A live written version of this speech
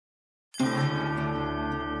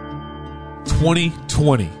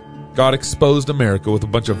2020, God exposed America with a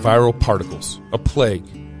bunch of viral particles, a plague.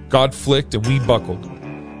 God flicked and we buckled.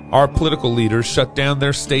 Our political leaders shut down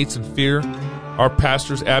their states in fear. Our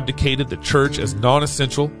pastors abdicated the church as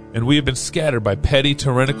non-essential, and we have been scattered by petty,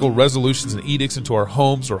 tyrannical resolutions and edicts into our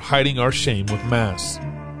homes or hiding our shame with masks.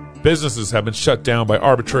 Businesses have been shut down by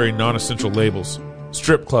arbitrary non-essential labels.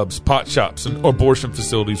 Strip clubs, pot shops, and abortion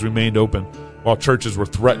facilities remained open, while churches were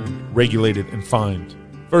threatened, regulated, and fined.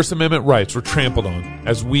 First Amendment rights were trampled on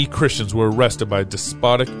as we Christians were arrested by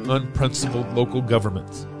despotic, unprincipled local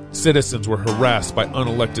governments. Citizens were harassed by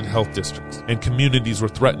unelected health districts, and communities were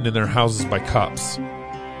threatened in their houses by cops.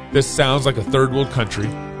 This sounds like a third world country,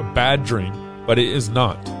 a bad dream, but it is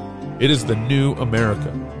not. It is the new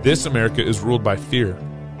America. This America is ruled by fear.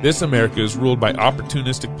 This America is ruled by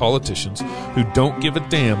opportunistic politicians who don't give a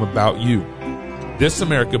damn about you. This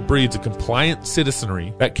America breeds a compliant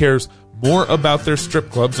citizenry that cares more about their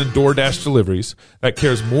strip clubs and DoorDash deliveries, that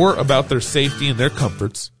cares more about their safety and their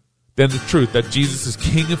comforts than the truth that Jesus is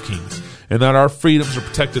King of Kings and that our freedoms are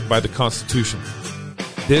protected by the Constitution.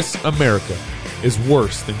 This America is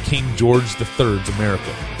worse than King George III's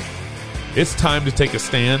America. It's time to take a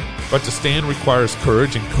stand, but to stand requires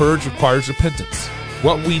courage, and courage requires repentance.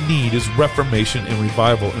 What we need is reformation and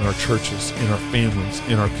revival in our churches, in our families,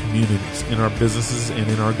 in our communities, in our businesses, and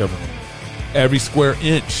in our government. Every square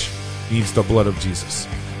inch needs the blood of Jesus.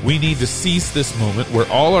 We need to seize this moment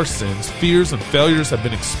where all our sins, fears, and failures have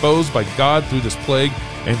been exposed by God through this plague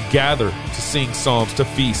and gather to sing psalms, to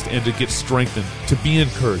feast, and to get strengthened, to be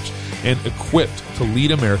encouraged, and equipped to lead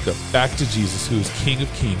America back to Jesus, who is King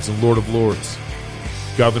of Kings and Lord of Lords.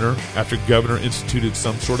 Governor after governor instituted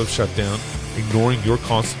some sort of shutdown, ignoring your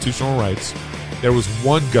constitutional rights. There was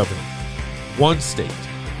one governor, one state,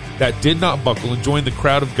 that did not buckle and join the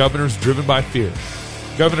crowd of governors driven by fear.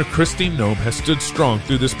 Governor Christine Noem has stood strong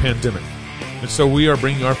through this pandemic. And so we are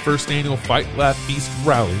bringing our first annual Fight, Laugh, Feast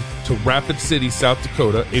rally to Rapid City, South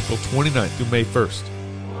Dakota, April 29th through May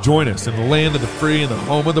 1st. Join us in the land of the free and the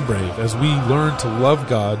home of the brave as we learn to love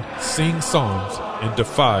God, sing psalms, and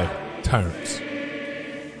defy tyrants.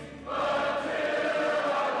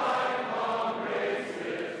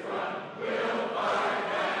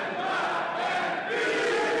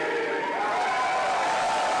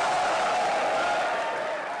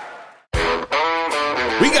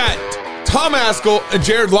 We got Tom Askell and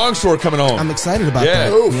Jared Longshore coming on. I'm excited about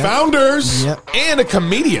that. Oh, yep. Founders. Yep. And a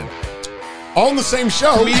comedian. All in the same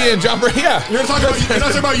show. Comedian John Branyan. Yeah. You're not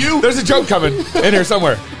talking about you? There's a joke coming in here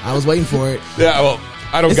somewhere. I was waiting for it. Yeah, well,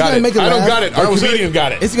 I don't got it. I don't got it. Our comedian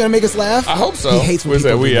got it. Is he going to make us laugh? I hope so. He hates when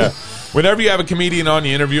people do that. Whenever you have a comedian on,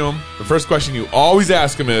 you interview him, the first question you always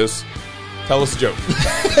ask him is, tell us a joke.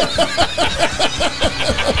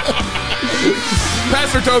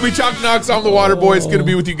 Pastor Toby, Chalk Knox, I'm the Water Boy. It's good to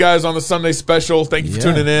be with you guys on the Sunday special. Thank you for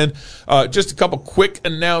tuning in. Just a couple quick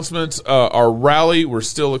announcements. Our rally, we're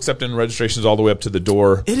still accepting registrations all the way up to the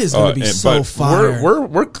door. It is going to be so fire.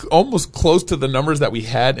 We're almost close to the numbers that we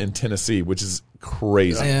had in Tennessee, which is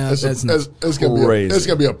crazy. Yeah, it's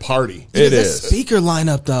gonna be a party. It is. Speaker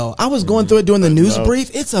lineup though. I was going through it during the news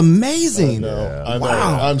brief. It's amazing. I know.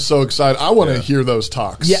 Wow. I'm so excited. I want to hear those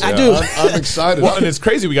talks. Yeah, I do. I'm excited. Well, and it's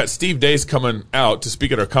crazy. We got Steve Dace coming out to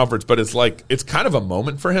speak at our conference, but it's kind of a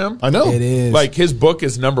moment for him. I know. It is. Like his book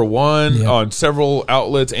is number one on several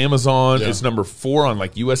outlets. Amazon is number 4 on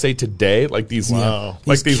like USA Today. Like these,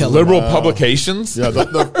 these liberal publications. Yeah,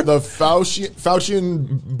 the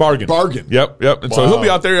Faucian bargain. Yep. And so he'll be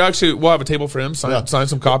out there. Actually, we'll have a table for him. Sign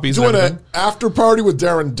some copies. Doing an after party with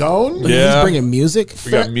Darren Doan. Yeah, he's bringing music.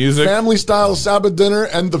 We got music, family style Sabbath dinner,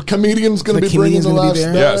 and the comedian's going to be bringing the laughs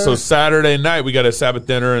there. Yeah, so Saturday night we got a Sabbath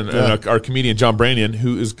dinner, and our comedian John Branyan,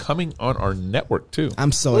 who is coming on our network too.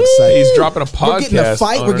 I'm so excited. He's dropping a podcast. We're getting the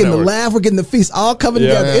fight. We're getting the laugh. We're getting the feast. All coming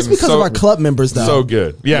together. It's because of our club members, though. So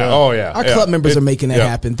good. Yeah. Oh yeah. Our club members are making it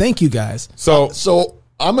happen. Thank you guys. So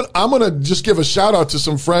I'm gonna just give a shout out to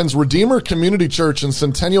some friends. Redeemer Community Church in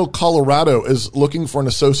Centennial, Colorado is looking for an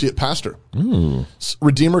associate pastor.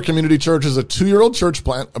 Redeemer Community Church is a 2-year-old church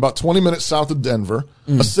plant about 20 minutes south of Denver,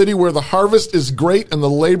 a city where the harvest is great and the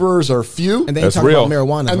laborers are few. And they talk about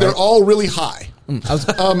marijuana, and they're all really high.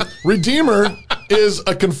 Redeemer is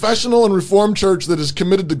a confessional and reformed church that is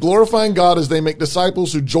committed to glorifying God as they make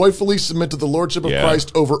disciples who joyfully submit to the lordship of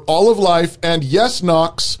Christ over all of life. And yes,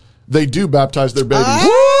 Knox, they do baptize their babies.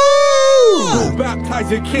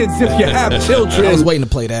 Baptize your kids if you have children. I was waiting to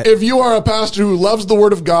play that. If you are a pastor who loves the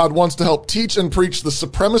Word of God, wants to help teach and preach the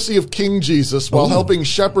supremacy of King Jesus while helping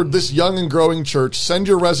shepherd this young and growing church, send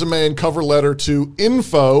your resume and cover letter to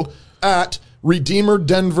info@redeemer.org.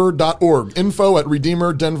 RedeemerDenver.org. Info at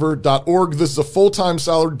RedeemerDenver.org. This is a full-time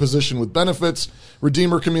salaried position with benefits.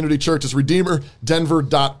 Redeemer Community Church is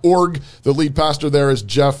RedeemerDenver.org. The lead pastor there is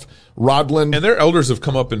Jeff Rodland. And their elders have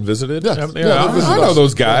come up and visited. Yeah, I know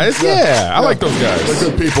those guys. Yeah, I like those guys.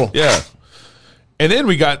 They're good people. Yeah. And then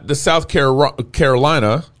we got the South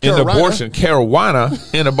Carolina in abortion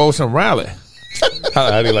rally.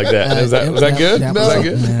 How do you like that? Was that good? Was that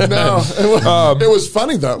good? No, it was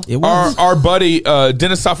funny though. It was. Our buddy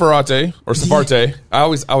Dennis Safarate or Safarte. I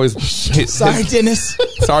always Sorry, Dennis.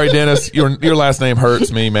 Sorry, Dennis. Your last name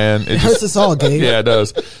hurts me, man. It hurts us all, Gabe. Yeah, it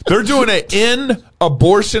does. They're doing an end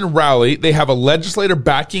abortion rally. They have a legislator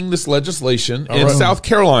backing this legislation in South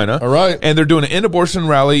Carolina. All right. And they're doing an end abortion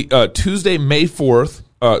rally Tuesday, May 4th.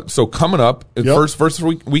 So coming up, first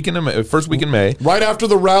week in May. Right after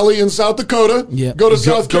the rally in South Dakota. Yeah. Go to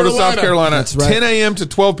South Carolina. That's right. 10 a.m. to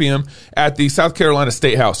 12 p.m. at the South Carolina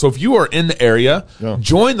State House. So if you are in the area,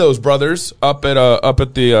 join those brothers up at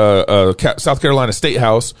the South Carolina State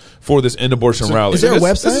House for this end abortion rally. Is there a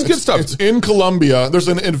website? This is good stuff. It's in Columbia. There's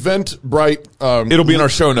an Eventbrite. It'll be in our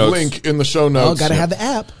show notes. Link in the show notes. Oh, got to have the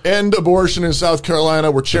app. End abortion in South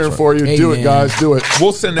Carolina. We're cheering for you. Do it, guys. Do it.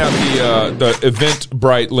 We'll send out the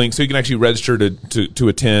Eventbrite link so you can actually register to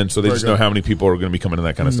attend, so they just know how many people are going to be coming to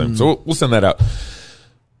that kind of stuff. So we'll send that out.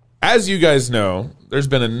 As you guys know, there's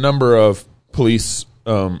been a number of police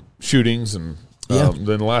shootings and in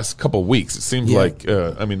the last couple of weeks. It seems like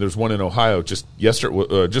there's one in Ohio just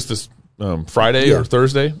yesterday, just this Friday or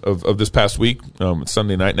Thursday of this past week. It's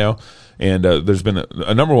Sunday night now. And there's been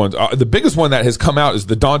a number of ones. The biggest one that has come out is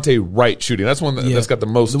the Daunte Wright shooting. That's one that's got the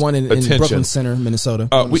most attention. In Brooklyn Center, Minnesota.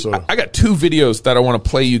 I got two videos that I want to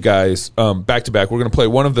play you guys back to back. We're going to play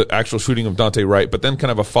one of the actual shooting of Daunte Wright, but then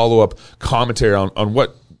kind of a follow-up commentary on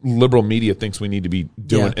what liberal media thinks we need to be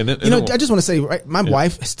doing. Yeah. And I just want to say, my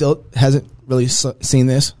wife still hasn't really seen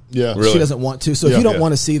this. Yeah. Really? She doesn't want to. So if you don't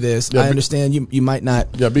want to see this, I understand you might not.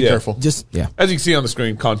 Yeah, be careful. Just, As you can see on the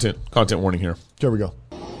screen, content warning here. Here we go.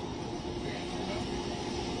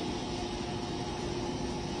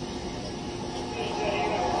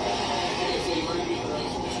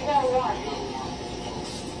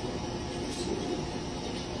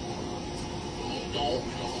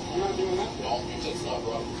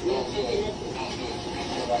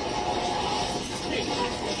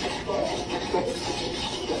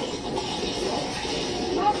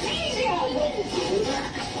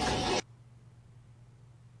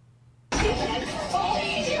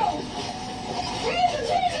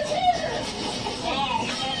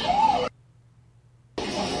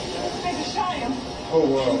 Oh,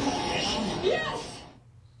 wow. Yes!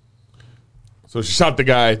 So she shot the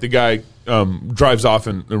guy. The guy drives off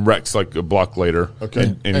and wrecks like a block later.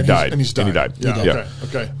 Okay. And he died. And he died. Yeah.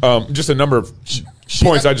 Okay. Just a number of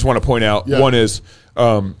points I just want to point out. Yeah. One is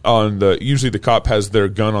usually the cop has their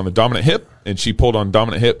gun on the dominant hip, and she pulled on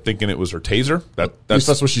dominant hip thinking it was her taser. That's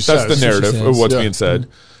what she says. That's the narrative of what's being said.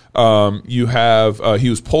 You have he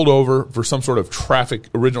was pulled over for some sort of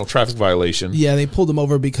original traffic violation. Yeah, they pulled him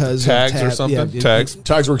over because tags or something.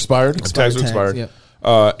 Tags were expired. Tags were expired. Yeah.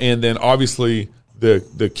 And then obviously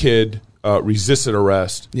the kid resisted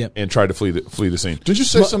arrest and tried to flee the scene. Did you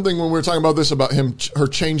say something when we were talking about this about her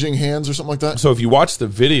changing hands or something like that? So if you watch the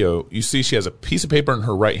video, you see she has a piece of paper in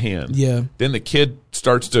her right hand. Yeah. Then the kid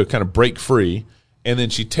starts to kind of break free, and then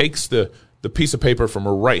she takes the piece of paper from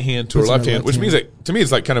her right hand to her left hand, which means that to me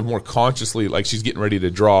it's like kind of more consciously like she's getting ready to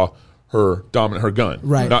draw her gun,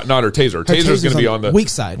 right? Not her taser. Her taser is going to be on the weak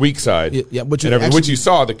side. Yeah, which you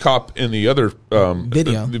saw the cop in the other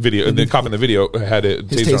video. The cop in the video had a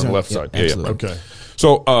taser on the left side. Yeah. Okay.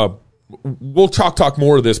 So we'll talk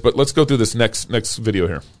more of this, but let's go through this next video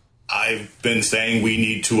here. I've been saying we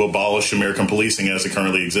need to abolish American policing as it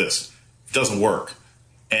currently exists. It doesn't work.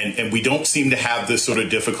 And we don't seem to have this sort of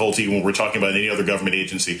difficulty when we're talking about any other government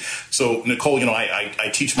agency. So, Nicole, I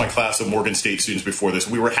teach my class of Morgan State students before this.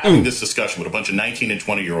 We were having this discussion with a bunch of 19 and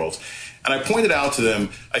 20-year-olds. And I pointed out to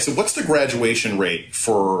them, I said, what's the graduation rate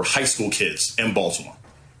for high school kids in Baltimore?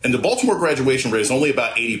 And the Baltimore graduation rate is only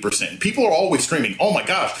about 80%. People are always screaming, oh my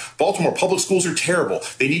gosh, Baltimore public schools are terrible.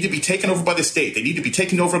 They need to be taken over by the state. They need to be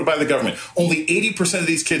taken over by the government. Only 80% of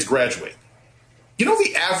these kids graduate. You know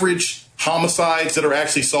the average homicides that are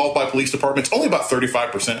actually solved by police departments? Only about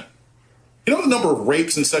 35%. You know the number of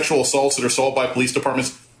rapes and sexual assaults that are solved by police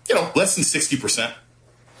departments? Less than 60%.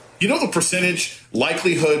 You know the percentage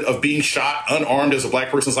likelihood of being shot unarmed as a black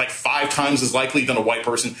person is like 5 times as likely than a white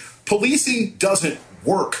person? Policing doesn't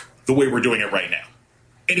work the way we're doing it right now.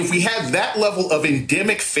 And if we had that level of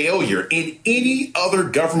endemic failure in any other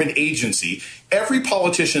government agency, every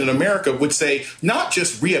politician in America would say, not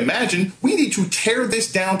just reimagine, we need to tear this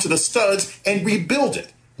down to the studs and rebuild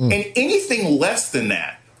it. And anything less than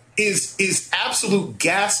that is absolute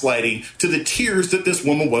gaslighting to the tears that this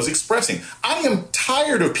woman was expressing. I am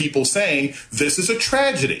tired of people saying this is a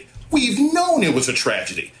tragedy. We've known it was a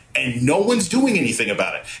tragedy, and no one's doing anything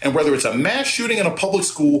about it. And whether it's a mass shooting in a public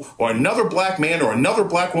school or another black man or another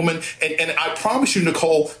black woman, and I promise you,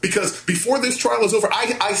 Nicole, because before this trial is over,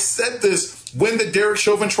 I said this when the Derek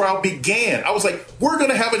Chauvin trial began. I was like, we're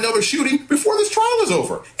going to have another shooting before this trial is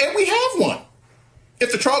over. And we have one.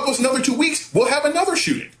 If the trial goes another 2 weeks, we'll have another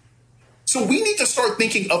shooting. So we need to start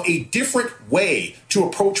thinking of a different way to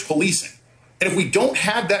approach policing. And if we don't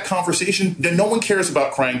have that conversation, then no one cares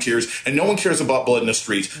about crying tears and no one cares about blood in the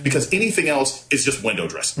streets, because anything else is just window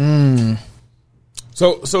dressing.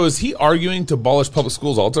 So is he arguing to abolish public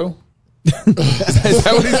schools also? Is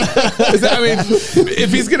that what he's, I mean,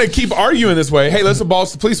 if he's going to keep arguing this way, hey, let's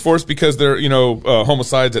abolish the police force because they're,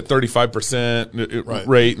 homicides at 35%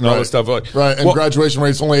 rate and all this stuff. Right, and graduation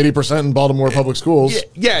rate's only 80% in Baltimore public schools.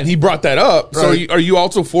 Yeah, and he brought that up. Right. So are you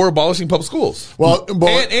also for abolishing public schools? Well,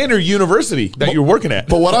 and a university that you're working at.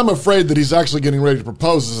 But what I'm afraid that he's actually getting ready to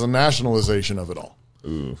propose is a nationalization of it all.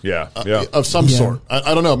 Ooh, yeah. Of some sort.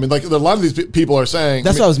 I don't know. I mean, like a lot of these people are saying.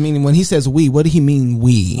 That's what I was meaning when he says we. What do he mean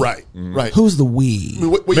we? Right, right. Who's the we?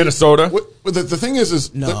 Minnesota. The thing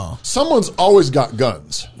is no. Someone's always got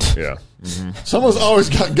guns. Yeah. Someone's always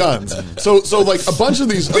got guns. So like a bunch of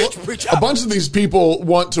these people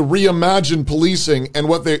want to reimagine policing, and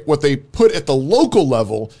what they put at the local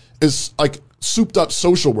level is like souped up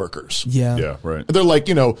social workers. Yeah, right. They're like,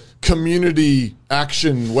 community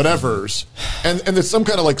action whatevers, and it's some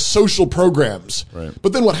kind of like social programs. Right.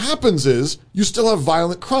 But then what happens is you still have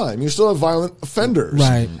violent crime. You still have violent offenders.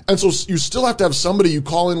 Right. And so you still have to have somebody you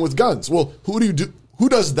call in with guns. Well, who do you do? Who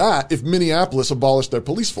does that if Minneapolis abolished their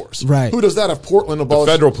police force? Right. Who does that if Portland abolished?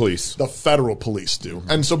 The federal police. The federal police do.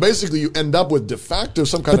 And so basically you end up with de facto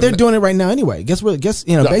some kind of... But they're doing it right now anyway. Basically...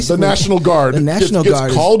 The National Guard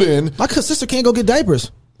gets called in. My sister can't go get diapers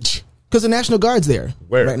because the National Guard's there.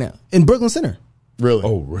 Where? Right now. In Brooklyn Center. Really?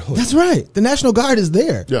 Oh, really? That's right. The National Guard is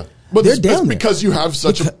there. Yeah. But they're down there. Because you have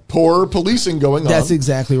such a poor policing going on. That's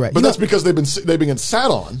exactly right. But that's because they've been sat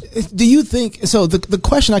on. Do you think so? The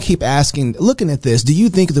question I keep asking, looking at this, do you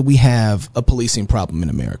think that we have a policing problem in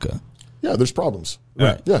America? Yeah, there's problems.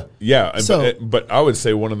 Right. Yeah. So, but I would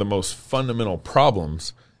say one of the most fundamental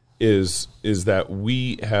problems is that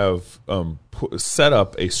we have set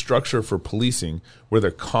up a structure for policing where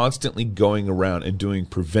they're constantly going around and doing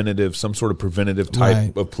some sort of preventative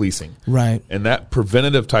type of policing. Right. And that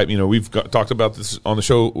preventative type, we've talked about this on the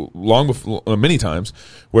show long before, many times,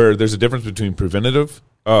 where there's a difference between preventative,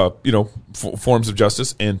 forms of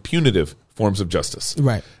justice and punitive forms of justice.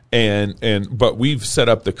 Right. But we've set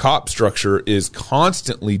up the cop structure is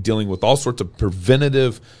constantly dealing with all sorts of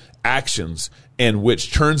preventative actions, and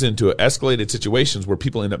which turns into escalated situations where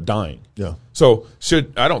people end up dying. Yeah. So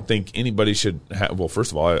I don't think anybody should have, well,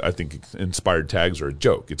 first of all, I think inspired tags are a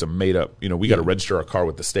joke. It's a made up, we got to register our car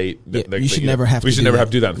with the state. We should never have to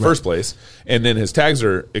do that in the first place. And then his tags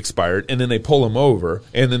are expired, and then they pull him over,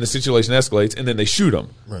 and then the situation escalates, and then they shoot him.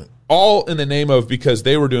 Right. All in the name of because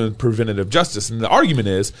they were doing preventative justice. And the argument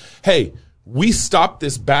is, hey, we stopped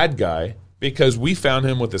this bad guy because we found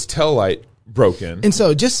him with his tail light broken. And so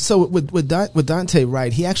with Daunte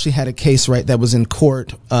Wright, he actually had a case that was in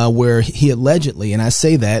court where he allegedly, and I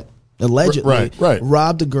say that allegedly,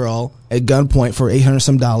 robbed a girl at gunpoint for $800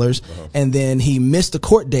 some, and then he missed the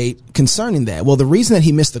court date concerning that. Well, the reason that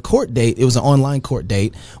he missed the court date, it was an online court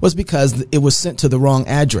date, was because it was sent to the wrong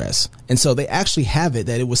address, and so they actually have it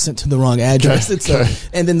that it was sent to the wrong address.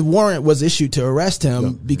 And then the warrant was issued to arrest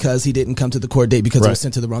him because he didn't come to the court date because it was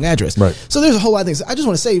sent to the wrong address. Right. So there's a whole lot of things. I just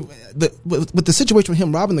want to say that with the situation with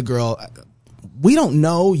him robbing the girl, we don't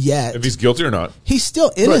know yet if he's guilty or not. He's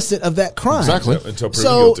still innocent of that crime. Exactly. Until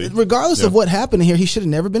proven guilty. Regardless of what happened here, he should have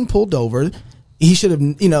never been pulled over. He should have,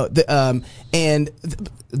 and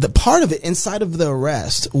the part of it inside of the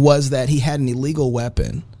arrest was that he had an illegal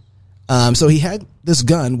weapon. So he had this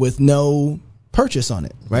gun with no purchase on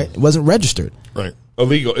it, right? It wasn't registered. Right.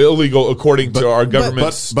 Illegal according to our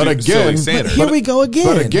government's but again, standard. Here we go again.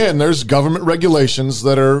 But again, there's government regulations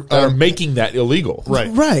that are making that illegal.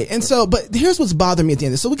 Right. And so, but here's what's bothering me at the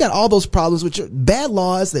end. So we got all those problems, which are bad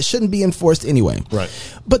laws that shouldn't be enforced anyway. Right.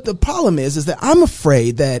 But the problem is that I'm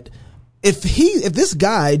afraid that if this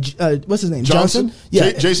guy, what's his name? Johnson?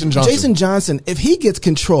 Yeah. Jason Johnson. Jason Johnson, if he gets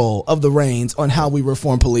control of the reins on how we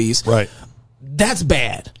reform police. Right. That's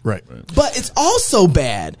bad. Right. But it's also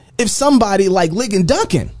bad if somebody like Ligon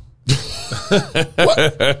Duncan. Because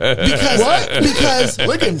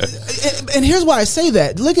Ligon, and here's why I say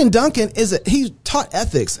that. Ligon Duncan he taught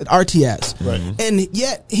ethics at RTS. Right. And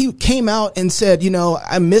yet he came out and said,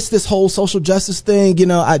 I missed this whole social justice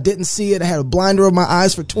thing. I didn't see it. I had a blinder over my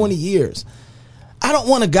eyes for 20 years. I don't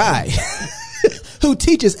want a guy who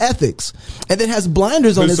teaches ethics and then has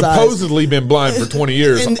blinders on his eyes. Supposedly been blind for 20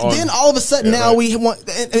 years. And then all of a sudden we want,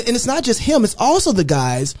 and it's not just him, it's also the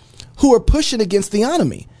guys who are pushing against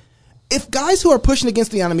theonomy. If guys who are pushing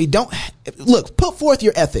against theonomy put forth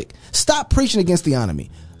your ethic. Stop preaching against theonomy.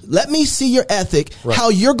 Let me see your ethic, how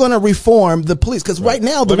you're going to reform the police. Because right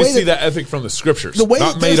now, Let me see that ethic from the scriptures,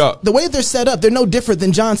 not made up. The way they're set up, they're no different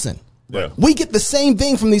than Johnson. Yeah. We get the same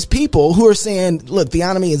thing from these people who are saying, look,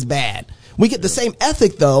 theonomy is bad. We get the same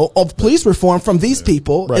ethic, though, of police reform from these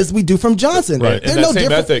people as we do from Johnson. Right. And that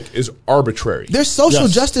same ethic is arbitrary. They're social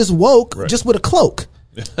justice woke, just with a cloak.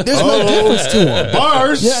 There's no difference to them.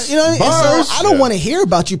 Bars. Yeah, you know what I mean? Bars. So I don't want to hear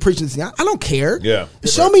about you preaching this. I don't care. Yeah.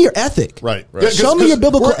 Show me your ethic. Right. Yeah, show me your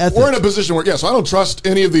biblical ethic. We're in a position where, so I don't trust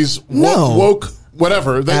any of these woke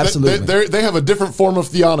whatever. Absolutely. They have a different form of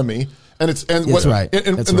theonomy. And That's right.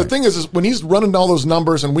 And the thing is when he's running all those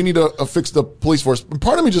numbers and we need to fix the police force,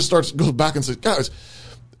 part of me just goes back and says, guys,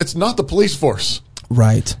 it's not the police force.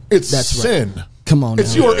 Right. It's sin. Right. Come on now.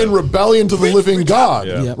 It's you are in rebellion to the living God,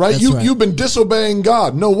 right? Right. You've been disobeying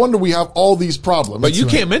God. No wonder we have all these problems. But you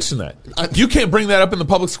can't mention that. You can't bring that up in the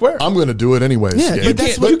public square. I'm going to do it anyways. Yeah, you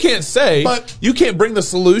can't say. But you can't bring the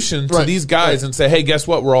solution to these guys and say, "Hey, guess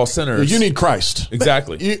what? We're all sinners." You need Christ.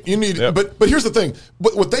 Exactly. You need. But here's the thing.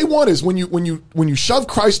 What they want is when you shove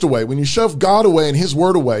Christ away, when you shove God away and His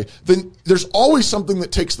Word away, then there's always something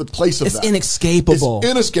that takes the place of that. It's inescapable.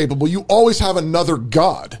 It's inescapable. You always have another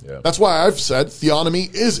God. Yeah. That's why I've said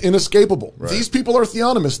theonomy is inescapable. Right. These people are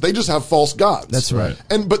theonomists. They just have false gods. That's right.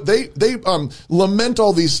 But they lament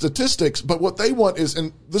all these statistics. But what they want is,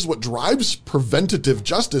 and this is what drives preventative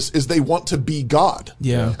justice, is they want to be God.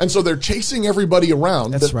 Yeah. And so they're chasing everybody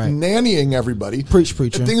around. That's right. Nannying everybody. Preach,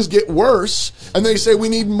 preacher. And things get worse, and they say we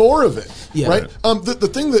need more of it. Yeah. Right. The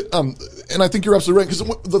thing that and I think you're absolutely right, because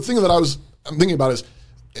the thing that I'm thinking about is,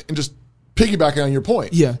 and just piggybacking on your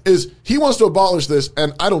point, is he wants to abolish this,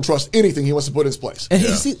 and I don't trust anything he wants to put in its place. And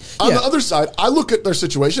on the other side, I look at their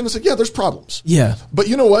situation and say, there's problems. Yeah. But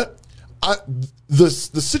you know what? The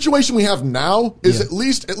situation we have now is at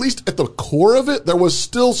least at the core of it, there was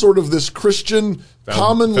still sort of this Christian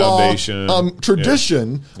common law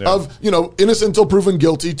tradition of innocent until proven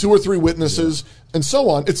guilty, 2 or 3 witnesses, and so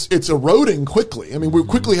on. It's eroding quickly. I mean, we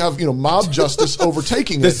quickly have mob justice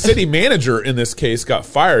overtaking it. The city manager in this case got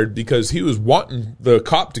fired because he was wanting the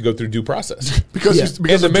cop to go through due process. because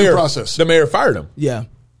the of mayor, due process. The mayor fired him. Yeah.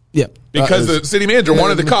 Yeah. Because the city manager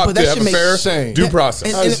wanted the cop to have a fair due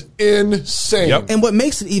process. That is insane. Yep. And what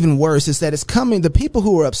makes it even worse is that it's coming, the people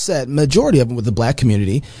who were upset, majority of them with the black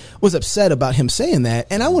community, was upset about him saying that.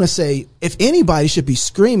 And I want to say, if anybody should be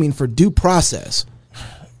screaming for due process,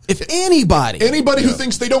 if anybody who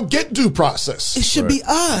thinks they don't get due process, it should be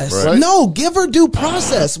us. Right. No, give her due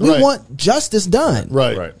process. We want justice done.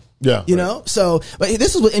 Right. Yeah. You know? So, but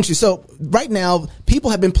this is what interesting. So right now,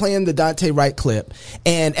 people have been playing the Daunte Wright clip,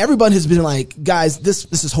 and everyone has been like, guys, this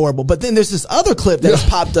is horrible. But then there's this other clip that has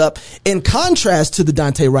popped up in contrast to the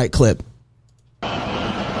Daunte Wright clip. He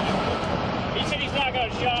said he's not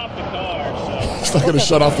going to shut off the car. So. He's not going to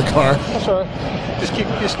shut off the car. That's all right. Just keep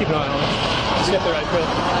an eye on it. Just get the right foot.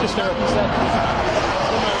 Just stare up.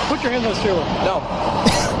 Put your hands on the steering wheel. No.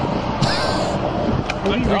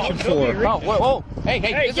 What are you reaching for? No, whoa. Hey,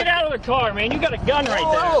 get out of the car, man. You got a gun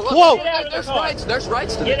right there. Whoa. Get out of the car. There's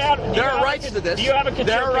rights to this. Get out. There are rights to this. Do you have a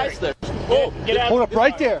There are rights to this. Whoa, get out. Hold up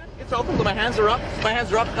right there. It's open. My hands are up.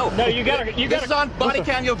 No, you got to. This is on body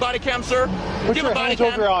cam. You have a body cam, sir? Put your hands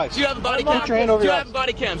over your eyes. Do you have a body cam? Put your hand over your eyes. Do you have a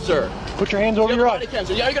body cam, sir? Put your hands over your eyes.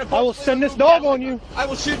 I will send this dog on you. I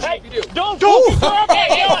will shoot you if you do. Don't. Put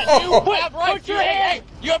your hands.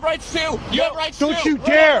 You have rights too. You have rights too. Don't you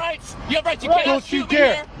dare. You have rights. You cannot shoot me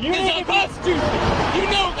here. You need to constitution. You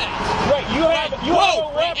know that. Right. You have a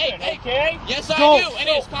weapon. Okay. Yes, I do. And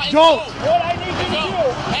it's don't. What I need you to do.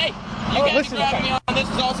 Hey. You guys are grabbing me on this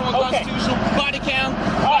is also unconstitutional. Body cam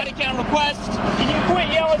request. Can you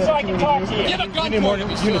quit yelling so I can talk to you? You have a gun for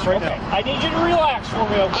me, sir. Right now. I need you to relax for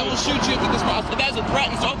me, okay? I will shoot you if this possible. That is a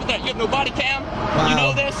threat, and so open that. You have no body cam. Wow. You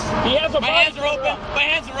know this. He has a My hands are open. My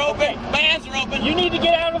hands are open. My hands are open. You need to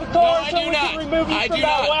get out of the car so we can remove you from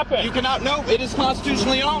that weapon. You cannot. No, it is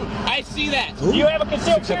constitutionally owned. I see that. You have a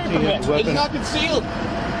concealed carry permit. It is not concealed.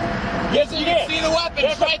 Yes, you can see the weapon.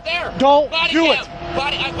 It's right there. Don't body do cam. it.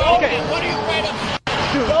 What are you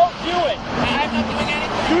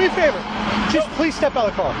a favor. Just please step out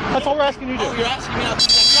of the car. That's all we're asking you to do. Oh, you're asking me not to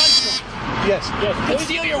gun? Yes.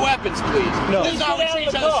 Conceal your weapons, please. No. This is how we treat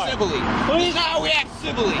each other civilly. This is how we act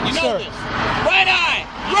civilly. You know Sir. this. Right eye!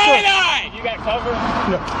 Right eye! You got cover?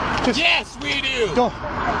 No. Yes, we do. Don't.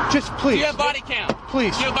 Just please. Do you have body count?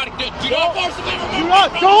 Please. Do you have body count? Do not forcibly remove Do not.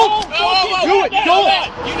 Don't. Do it.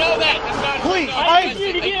 Don't. You know that. That's not Please. I need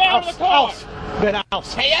you to get out of the car. Then out.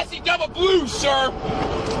 Hey, I see double blue, sir.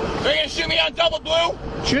 They're going to shoot me on double blue?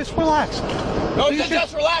 Just relax. No,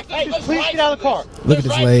 just relax. Hey, just please get out of the car. Look at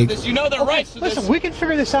his leg. You know their rights to this. Listen, we can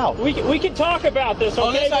figure this out. We can talk about this, okay?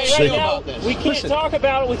 Oh, this But I right know now, about this. we can't talk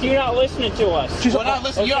about it with you not listening to us. We're not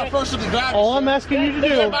listening. You are first of the driver. All I'm asking you to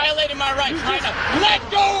You're do. violating my rights right now. Let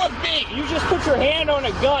go of me. You just put your hand on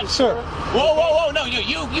a gun, Sir. Whoa. No,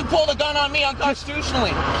 you pulled a gun on me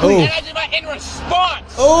unconstitutionally. Please. And I did my in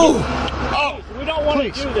response. We don't want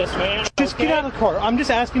Please. to do this, man. Just get out of the car. I'm just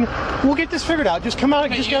asking. We'll get this figured out. Just come out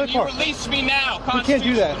and just get out of the car. You release me now. We can't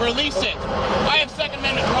do that. Release it. I have Second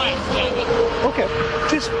Amendment rights, David. Okay.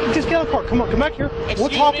 Just get out of the car. Come on. Come back here. We'll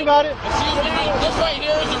Excuse talk me? about it. Excuse me. This right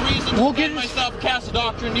here is a reason We'll to get defend this- myself, cast a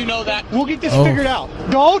doctrine. You know that. We'll get this figured out.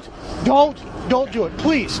 Don't do it.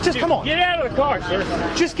 Please. Just come on. Get out of the car, sir.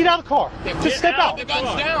 Just get out of the car. Just step out. The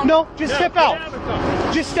gun's down. No, just step out. Get out of the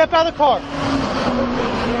car. Just step out of the car.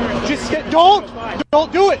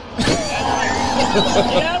 Don't do it.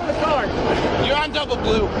 Get out of the car. You're on double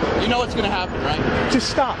blue. You know what's going to happen, right? Just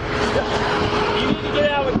stop. You need to get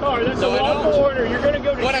out of the car. That's No, a I lawful don't. order. You're going to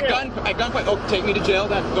go to What, jail. a gunpoint? Oh, take me to jail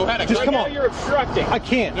then. Go ahead. Just come Now on. you're obstructing. I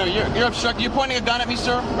can't. No, you're obstructing. You're pointing a gun at me,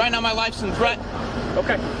 sir. Right now, my life's in threat.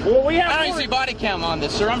 Okay. Well, we I don't have. even see body cam on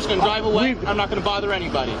this, sir. I'm just going to drive away. I'm not going to bother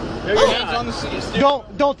anybody. you're Hands not. on the seat.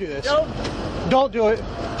 Don't do this. Don't do it.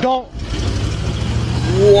 Don't.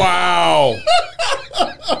 Wow.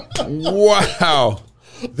 Wow.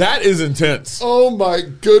 That is intense. Oh my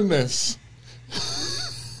goodness.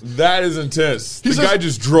 That is intense. He The guy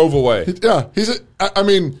just drove away, Yeah,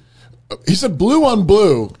 he said blue on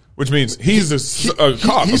blue. which means he's a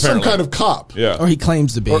cop. He's some apparently. kind of cop. Yeah. Or he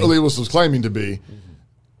claims to be. Or at least was claiming to be.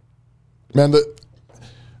 Man,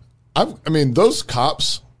 those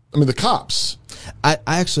cops. The cops.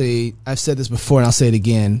 I've said this before and I'll say it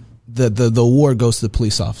again. The award goes to the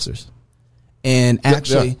police officers. And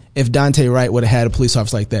actually, if Daunte Wright would have had a police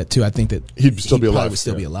officer like that too, I think that He'd still be probably alive. would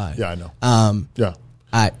still be alive. Yeah, I know. Yeah.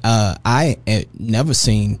 I ain't never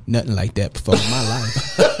seen nothing like that before in my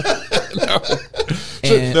life.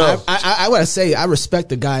 And I want to say I respect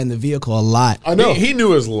the guy in the vehicle a lot. I know. He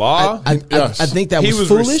knew his law. I think that he was was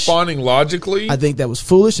foolish. responding logically. I think that was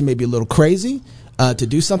foolish and maybe a little crazy to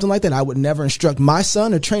do something like that. I would never instruct my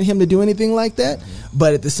son or train him to do anything like that.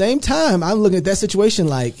 But at the same time, I'm looking at that situation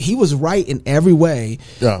like he was right in every way.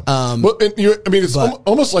 Yeah. It's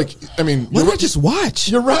almost like, why not just watch?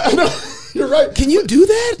 You're right. I know. You're right. Can you do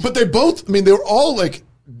that? But they both, they were all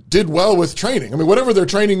did well with training. Whatever their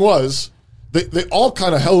training was, they all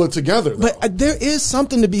kind of held it together. Though. But there is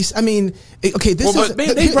something to be. Okay, this is.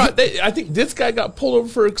 I think this guy got pulled over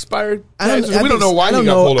for expired. We I don't know why he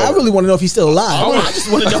got pulled over. I really want to know if he's still alive. I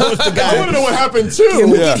just want to know if the guy. I want to know what happened too. Can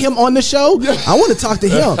we get him on the show? I want to talk to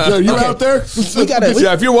him. Yeah, you out there? We gotta.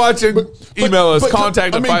 If you're watching, email us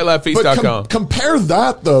contact at fightlaughfeast.com. Compare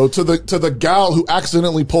that though to the gal who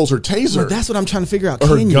accidentally pulls her taser. Well, that's what I'm trying to figure out.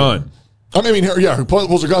 Her gun. Who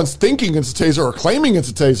pulls her guns thinking it's a taser or claiming it's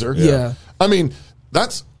a taser. Yeah.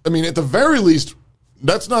 That's at the very least,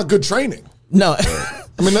 that's not good training. No.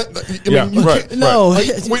 Right. No.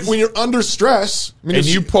 When you're under stress, and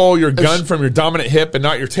you pull your gun from your dominant hip and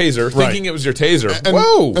not your taser, thinking it was your taser.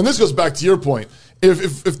 Whoa! And this goes back to your point.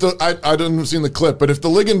 If I didn't see the clip, but if the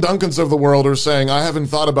Ligon Duncans of the world are saying, I haven't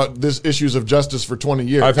thought about this issues of justice for 20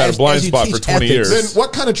 years. I've had a blind spot for 20 years. Then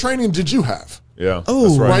what kind of training did you have? Yeah. Oh,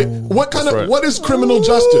 that's right. What is criminal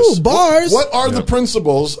justice? Bars. What are the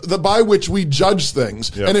principles by which we judge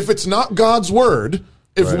things? Yeah. And if it's not God's word,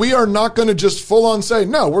 if we are not going to just full on say,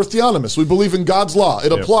 no, we're theonomous, we believe in God's law,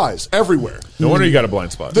 it applies everywhere. No wonder you got a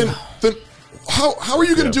blind spot. Then how are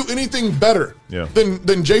you going to do anything better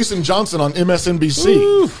than Jason Johnson on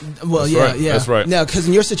MSNBC? Well, That's right. No, because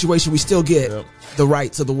in your situation, we still get the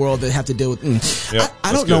rights of the world that have to deal with.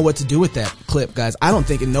 I don't know what to do with that clip, guys. I don't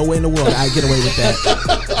think in no way in the world I get away with that.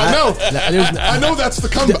 I know that's the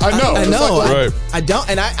comeback. I know. I know. Right. I don't,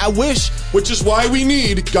 and I wish. Which is why we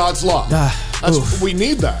need God's law. We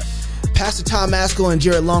need that. Pastor Tom Maskell and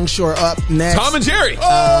Jared Longshore up next. Tom and Jerry.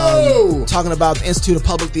 Talking about the Institute of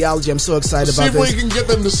Public Theology. I'm so excited about this. See if we can get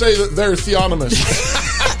them to say that they're theonomous.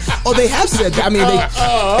 Oh, they have said that.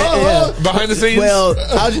 Behind the scenes? Well,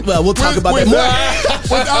 we'll talk about that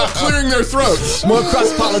more. Without clearing their throats. More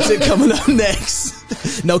cross-politic coming up next.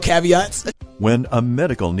 No caveats. When a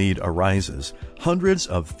medical need arises, hundreds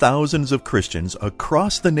of thousands of Christians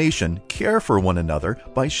across the nation care for one another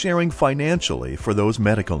by sharing financially for those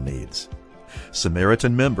medical needs.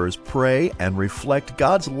 Samaritan members pray and reflect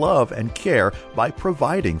God's love and care by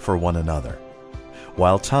providing for one another.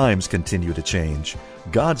 While times continue to change,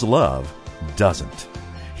 God's love doesn't.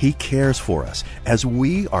 He cares for us as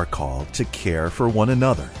we are called to care for one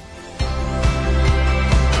another.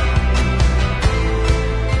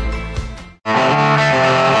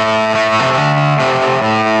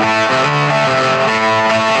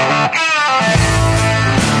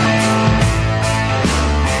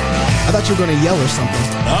 I thought you were going to yell or something.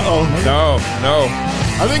 Uh-oh. No.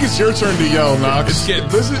 I think it's your turn to yell, Knox. It's getting...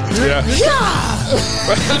 Yeah.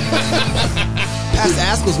 Pastor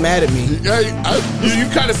Askell's mad at me. You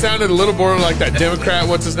kind of sounded a little more like that Democrat,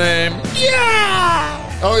 what's his name?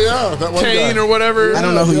 Yeah! Oh, yeah. That one Kane guy. or whatever. I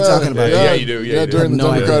don't know who you're talking about. Yeah, you do. Yeah, during the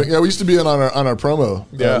Democratic. Yeah, we used to be in on our promo.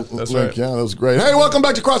 Yeah, that's link. right. Yeah, that was great. Hey, welcome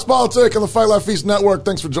back to Cross Politic on the Fight Laugh Feast Network.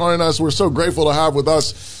 Thanks for joining us. We're so grateful to have with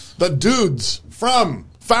us the dudes from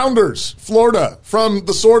Founders, Florida, from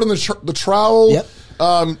The Sword and the Trowel. Yep.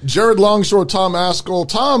 Jared Longshore, Tom Askell.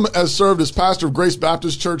 Tom has served as pastor of Grace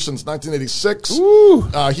Baptist Church since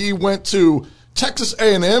 1986. He went to Texas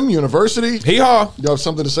A&M University. Hee-haw. You have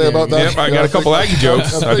something to say about that? Yep, I got a couple Aggie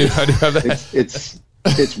jokes. I do have that.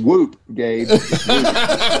 It's whoop, Gabe. It's whoop.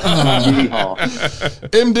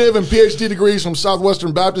 MDiv and PhD degrees from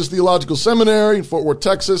Southwestern Baptist Theological Seminary in Fort Worth,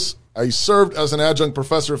 Texas. He served as an adjunct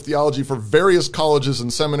professor of theology for various colleges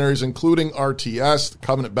and seminaries, including RTS, the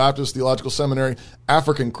Covenant Baptist Theological Seminary,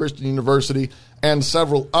 African Christian University, and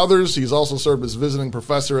several others. He's also served as visiting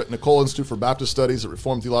professor at Nicole Institute for Baptist Studies at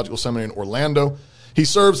Reformed Theological Seminary in Orlando. He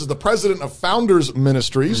serves as the president of Founders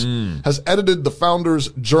Ministries, has edited the Founders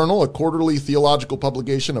Journal, a quarterly theological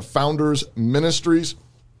publication of Founders Ministries.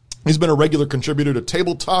 He's been a regular contributor to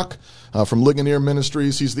Table Talk from Ligonier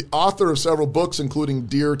Ministries. He's the author of several books, including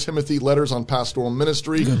Dear Timothy, Letters on Pastoral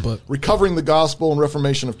Ministry, Good book. Recovering the Gospel and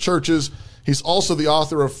Reformation of Churches. He's also the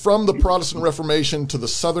author of From the Protestant Reformation to the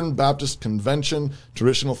Southern Baptist Convention,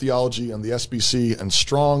 Traditional Theology, and the SBC, and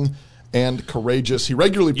Strong and Courageous. He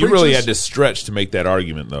regularly preaches. You really had to stretch to make that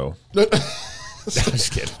argument, though. I'm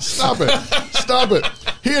just kidding. Stop it.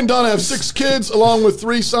 He and Donna have 6 kids, along with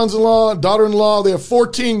 3 sons-in-law, daughter-in-law. They have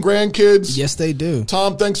 14 grandkids. Yes, they do.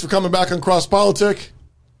 Tom, thanks for coming back on Cross Politic.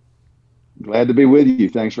 Glad to be with you.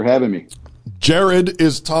 Thanks for having me. Jared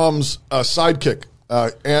is Tom's sidekick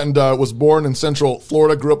and was born in Central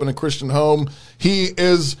Florida, grew up in a Christian home. He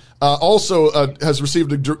is also has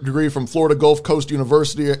received a degree from Florida Gulf Coast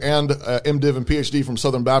University and MDiv and PhD from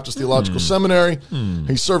Southern Baptist Theological Seminary.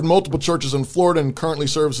 He served multiple churches in Florida and currently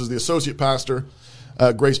serves as the associate pastor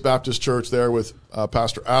at Grace Baptist Church there with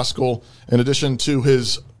Pastor Askell. In addition to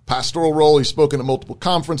his pastoral role, he's spoken at multiple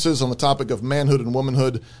conferences on the topic of manhood and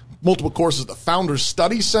womanhood, multiple courses at the Founders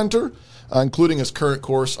Study Center, including his current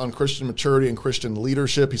course on Christian maturity and Christian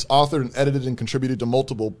leadership. He's authored and edited and contributed to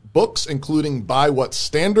multiple books, including By What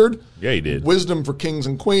Standard? Yeah, he did. Wisdom for Kings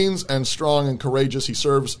and Queens, and Strong and Courageous. He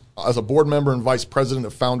serves as a board member and vice president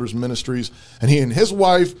of Founders Ministries. And he and his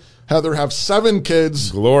wife, Heather, have 7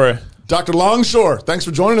 kids. Glory. Dr. Longshore, thanks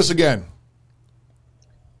for joining us again.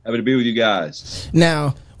 Happy to be with you guys.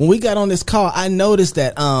 Now, when we got on this call, I noticed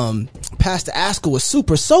that Pastor Askell was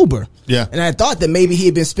super sober. Yeah. And I thought that maybe he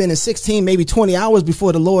had been spending 16, maybe 20 hours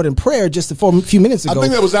before the Lord in prayer just a few minutes ago. I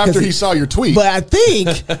think that was after he saw your tweet. But I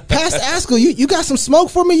think, Pastor Askell, you got some smoke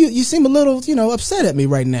for me? You seem a little, upset at me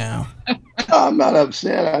right now. I'm not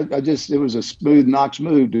upset. It was a smooth Knox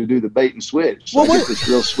move to do the bait and switch. So I get this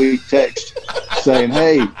real sweet text saying,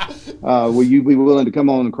 hey, will you be willing to come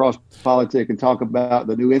on and Cross Politic and talk about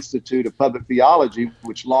the new Institute of Public Theology,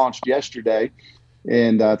 which launched yesterday?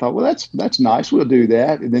 And I thought, well, that's nice. We'll do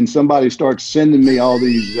that. And then somebody starts sending me all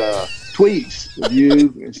these tweets of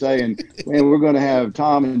you saying, man, we're going to have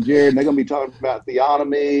Tom and Jared, and they're going to be talking about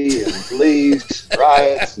theonomy and police,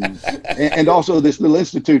 riots, and also this little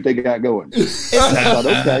institute they got going. I thought,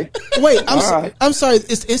 okay. Wait, I'm sorry.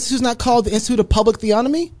 Is the institute not called the Institute of Public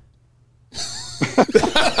Theonomy?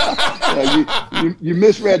 You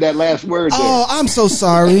misread that last word there. Oh, I'm so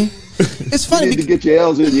sorry. It's funny. You need to get your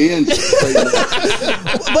L's in your N's.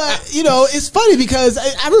 But, it's funny because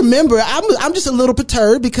I remember I'm just a little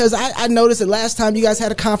perturbed because I noticed that last time you guys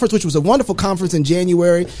had a conference, which was a wonderful conference in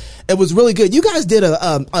January. It was really good. You guys did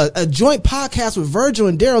a joint podcast with Virgil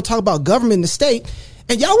and Daryl talk about government and the state.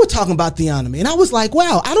 And y'all were talking about theonomy. And I was like,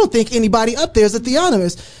 wow, I don't think anybody up there is a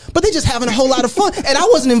theonomist, but they're just having a whole lot of fun. And I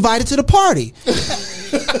wasn't invited to the party.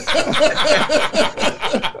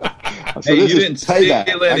 So hey, you didn't steal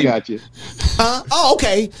any. I got you. Oh,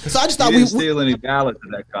 okay. So I just thought we didn't steal any ballots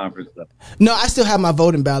at that conference, though. No, I still have my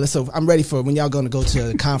voting ballot, so I'm ready for when y'all going to go to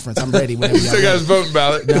the conference. I'm ready. Whenever y'all still got his voting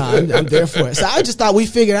ballot. No, I'm there for it. So I just thought we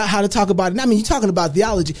figured out how to talk about it. I mean, you're talking about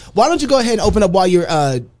theology. Why don't you go ahead and open up while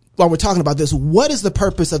we're talking about this? What is the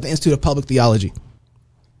purpose of the Institute of Public Theology?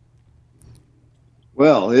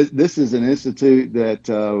 Well, this is an institute that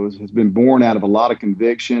has been born out of a lot of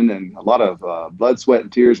conviction and a lot of blood, sweat,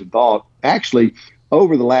 and tears and thought. Actually,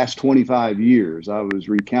 over the last 25 years, I was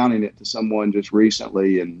recounting it to someone just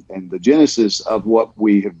recently, and the genesis of what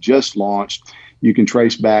we have just launched, you can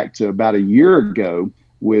trace back to about a year ago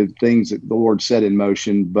with things that the Lord set in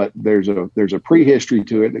motion. But there's a prehistory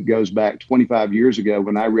to it that goes back 25 years ago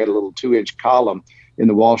when I read a little 2-inch column in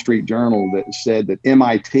the Wall Street Journal that said that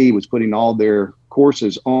MIT was putting all their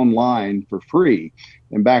courses online for free.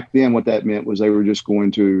 And back then what that meant was they were just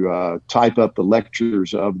going to type up the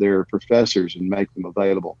lectures of their professors and make them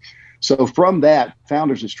available. So from that,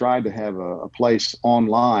 Founders has tried to have a place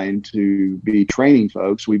online to be training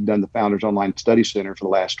folks. We've done the Founders Online Study Center for the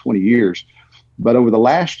last 20 years. But over the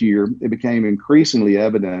last year, it became increasingly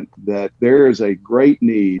evident that there is a great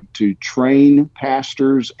need to train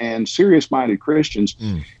pastors and serious-minded Christians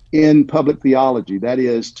in public theology. That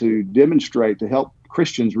is, to demonstrate, to help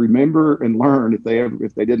Christians remember and learn,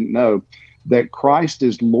 if they didn't know, that Christ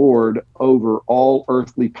is Lord over all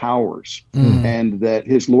earthly powers, and that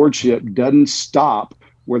his lordship doesn't stop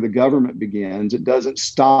where the government begins. It doesn't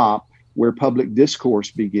stop where public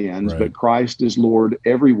discourse begins, but Christ is Lord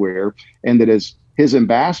everywhere, and that as his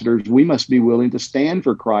ambassadors, we must be willing to stand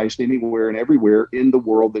for Christ anywhere and everywhere in the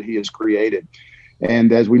world that he has created.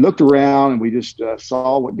 And as we looked around and we just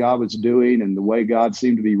saw what God was doing and the way God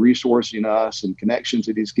seemed to be resourcing us and connections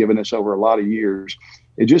that he's given us over a lot of years,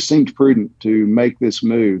 it just seemed prudent to make this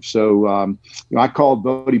move. So I called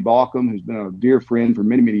Bodie Balcom, who's been a dear friend for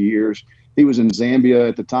many, many years. He was in Zambia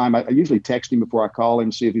at the time. I usually text him before I call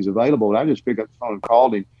him, see if he's available. And I just picked up the phone and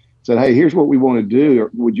called him, said, hey, here's what we want to do.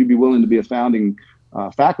 Would you be willing to be a founding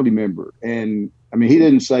faculty member? And I mean, he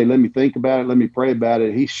didn't say, let me think about it, let me pray about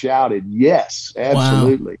it. He shouted, yes,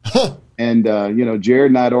 absolutely. Wow. And,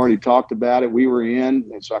 Jared and I had already talked about it. We were in.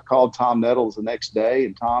 And so I called Tom Nettles the next day,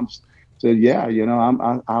 and Tom said, yeah,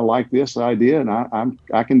 I like this idea, and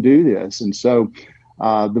I can do this. And so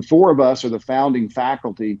the four of us are the founding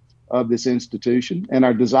faculty of this institution. And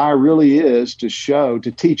our desire really is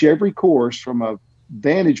to teach every course from a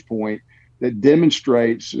vantage point that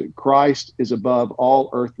demonstrates that Christ is above all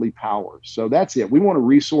earthly powers. So that's it. We want to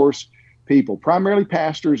resource people, primarily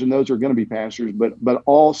pastors and those who are going to be pastors, but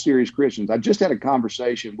all serious Christians. I just had a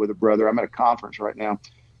conversation with a brother. I'm at a conference right now.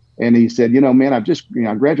 And he said, man, I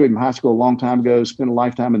graduated from high school a long time ago, spent a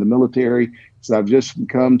lifetime in the military. So I've just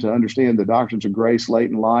come to understand the doctrines of grace late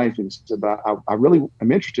in life. And he said, I really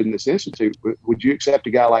am interested in this institute. Would you accept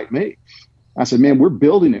a guy like me? I said, man, we're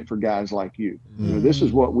building it for guys like you. This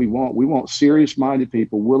is what we want. We want serious-minded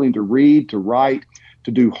people willing to read, to write,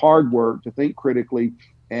 to do hard work, to think critically,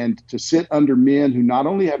 and to sit under men who not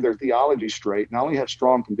only have their theology straight, not only have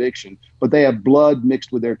strong conviction, but they have blood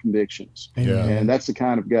mixed with their convictions. Yeah. And that's the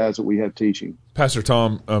kind of guys that we have teaching. Pastor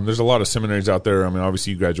Tom, there's a lot of seminaries out there. I mean,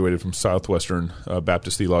 obviously you graduated from Southwestern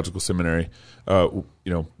Baptist Theological Seminary. Are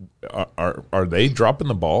they dropping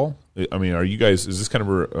the ball? I mean, are you guys? Is this kind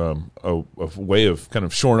of a way of kind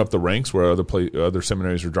of shoring up the ranks where other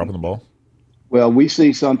seminaries are dropping the ball? Well, we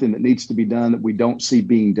see something that needs to be done that we don't see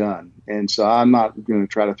being done. And so I'm not going to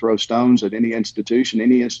try to throw stones at any institution.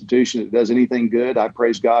 Any institution that does anything good, I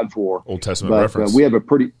praise God for. Old Testament reference. We have a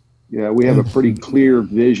pretty clear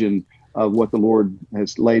vision of what the Lord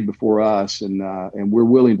has laid before us, and we're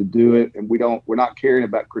willing to do it. And we're not caring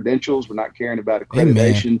about credentials. We're not caring about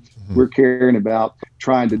accreditation. We're caring about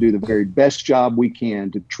trying to do the very best job we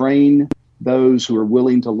can to train those who are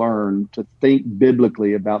willing to learn to think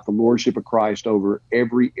biblically about the lordship of Christ over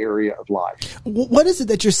every area of life. What is it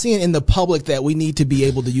that you're seeing in the public that we need to be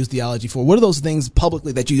able to use theology for? What are those things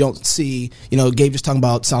publicly that you don't see? Gabe just talking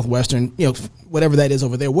about Southwestern, whatever that is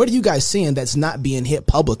over there. What are you guys seeing that's not being hit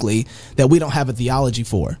publicly that we don't have a theology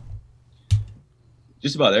for?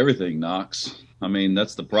 Just about everything, Knox. I mean,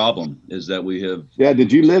 that's the problem, is that we have... Yeah,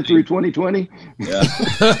 did you live through 2020? Yeah.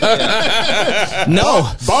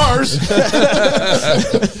 No. Bars.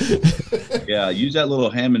 Yeah, use that little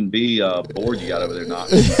Hammond B board you got over there, Knox.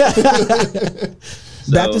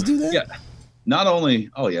 Baptists do that? Yeah. Not only...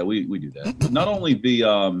 Oh, yeah, we do that. Not only be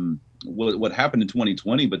what happened in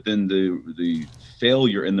 2020, but then the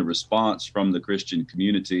failure in the response from the Christian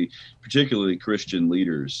community, particularly Christian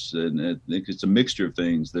leaders. And I think it's a mixture of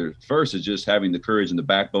things. The first is just having the courage and the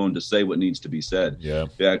backbone to say what needs to be said. Yeah.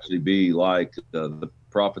 To actually be like the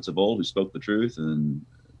prophets of old who spoke the truth and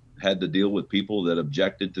had to deal with people that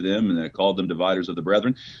objected to them and that called them dividers of the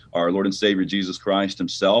brethren. Our Lord and Savior Jesus Christ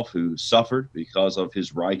himself, who suffered because of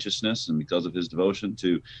his righteousness and because of his devotion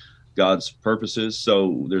to God's purposes.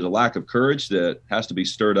 So there's a lack of courage that has to be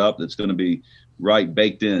stirred up, that's going to be right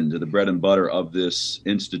baked into the bread and butter of this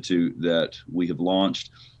institute that we have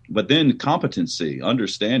launched. But then competency,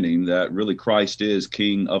 understanding that really Christ is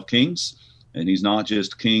King of Kings. And he's not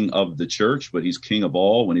just king of the church, but he's king of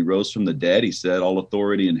all. When he rose from the dead, he said, all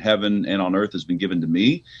authority in heaven and on earth has been given to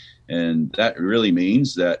me. And that really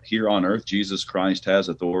means that here on earth, Jesus Christ has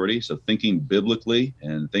authority. So thinking biblically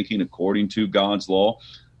and thinking according to God's law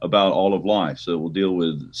about all of life. So it will deal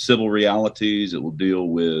with civil realities. It will deal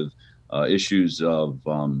with issues of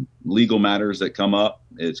legal matters that come up.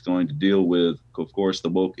 It's going to deal with, of course, the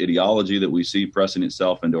woke ideology that we see pressing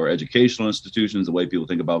itself into our educational institutions, the way people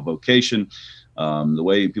think about vocation, the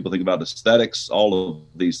way people think about aesthetics, all of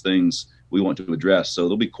these things we want to address. So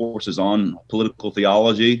there'll be courses on political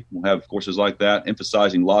theology. We'll have courses like that,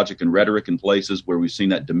 emphasizing logic and rhetoric in places where we've seen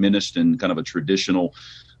that diminished in kind of a traditional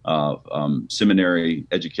seminary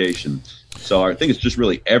education. So I think it's just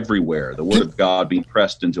really everywhere, the Word of God being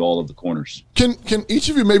pressed into all of the corners. Can each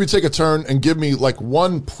of you maybe take a turn and give me like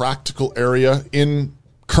one practical area in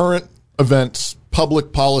current events,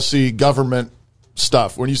 public policy, government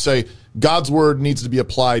stuff, when you say God's Word needs to be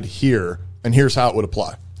applied here, and here's how it would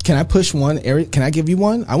apply? Can I push one area? Can I give you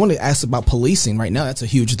one? I want to ask about policing right now. That's a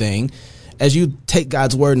huge thing. As you take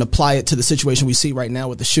God's word and apply it to the situation we see right now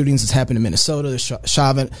with the shootings that's happened in Minnesota, the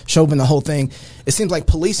Chauvin, the whole thing, it seems like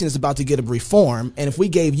policing is about to get a reform. And if we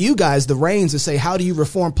gave you guys the reins to say, how do you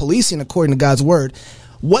reform policing according to God's word,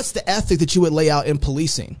 what's the ethic that you would lay out in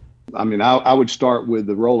policing? I mean, I would start with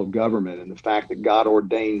the role of government and the fact that God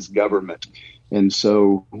ordains government. And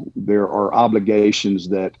so there are obligations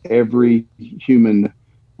that every human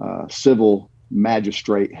civil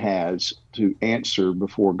magistrate has to answer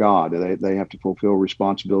before God. They have to fulfill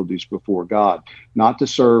responsibilities before God, not to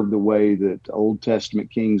serve the way that Old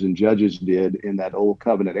Testament kings and judges did in that old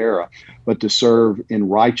covenant era, but to serve in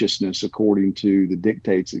righteousness according to the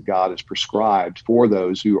dictates that God has prescribed for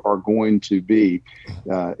those who are going to be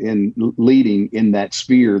in leading in that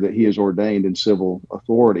sphere that he has ordained in civil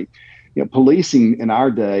authority. You know, policing in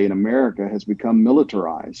our day in America has become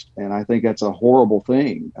militarized, and I think that's a horrible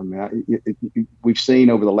thing. I mean, we've seen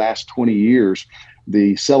over the last 20 years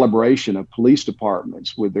the celebration of police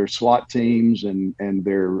departments with their SWAT teams and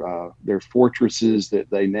their fortresses that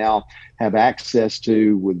they now have access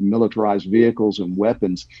to with militarized vehicles and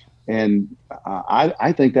weapons. And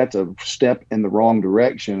I think that's a step in the wrong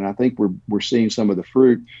direction. And I think we're seeing some of the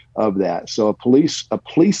fruit of that. So a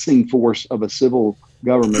policing force of a civil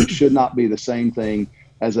government should not be the same thing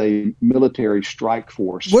as a military strike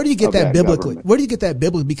force. Where do you get that biblically? Where do you get that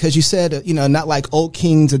biblically? Because you said, not like old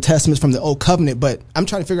kings and testaments from the old covenant, but I'm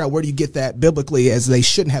trying to figure out where do you get that biblically, as they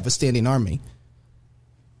shouldn't have a standing army.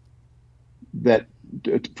 That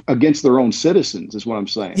against their own citizens is what I'm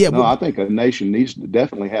saying. Yeah, I think a nation needs to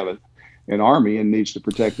definitely have an army and needs to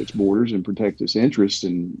protect its borders and protect its interests.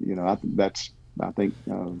 And,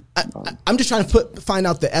 I'm just trying to find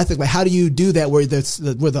out the ethic. Like, how do you do that where we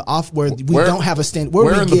don't have a stand?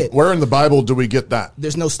 Where in the Bible do we get that?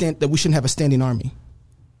 There's no stand that we shouldn't have a standing army.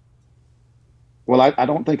 Well, I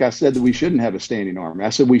don't think I said that we shouldn't have a standing army. I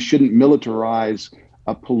said we shouldn't militarize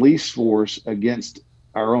a police force against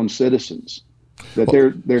our own citizens. That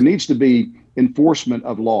there needs to be enforcement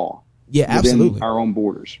of law. Yeah, absolutely. Within our own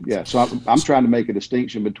borders. Yeah, so I'm trying to make a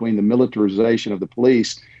distinction between the militarization of the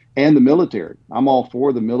police and the military. I'm all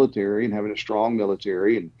for the military and having a strong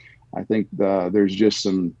military, and I think there's just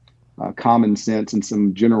some common sense and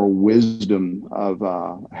some general wisdom of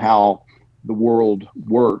how the world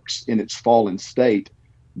works in its fallen state,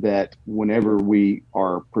 that whenever we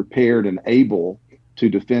are prepared and able to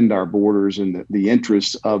defend our borders and the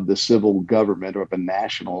interests of the civil government or of a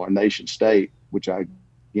national or nation state, which I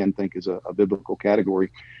again think is a biblical category,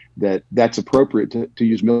 that's appropriate to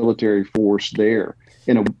use military force there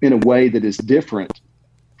in a way that is different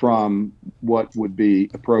from what would be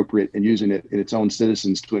appropriate in using it in its own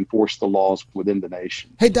citizens to enforce the laws within the nation.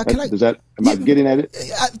 Hey, Doc, am I getting at it?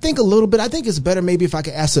 I think a little bit. I think it's better maybe if I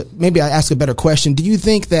could ask a better question. Do you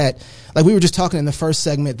think that, like we were just talking in the first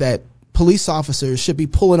segment, that police officers should be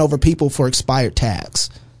pulling over people for expired tags?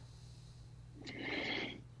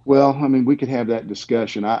 Well, I mean, we could have that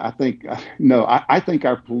discussion. I think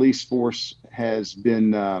our police force has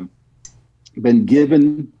been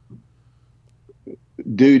given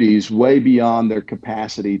duties way beyond their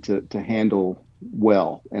capacity to handle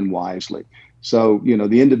well and wisely. So,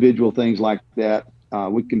 the individual things like that,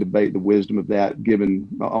 we can debate the wisdom of that given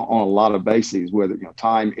on a lot of bases, whether,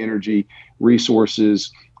 time, energy,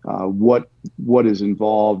 resources, what is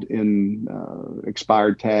involved in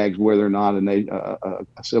expired tags, whether or not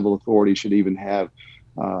a civil authority should even have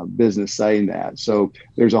business saying that. So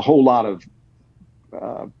there's a whole lot of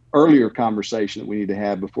earlier conversation that we need to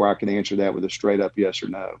have before I can answer that with a straight up yes or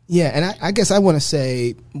no. Yeah, and I guess I want to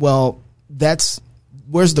say, well,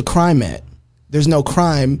 where's the crime at? There's no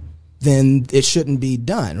crime, then it shouldn't be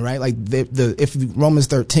done, right? Like if Romans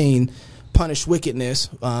 13 punish wickedness,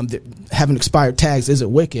 having expired tags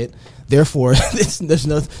isn't wicked. Therefore,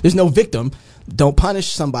 there's no victim. Don't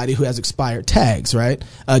punish somebody who has expired tags, right?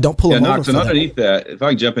 Don't pull them over. Knox, and underneath that, if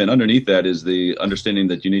I can jump in, underneath that is the understanding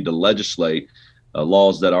that you need to legislate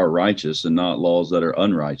laws that are righteous and not laws that are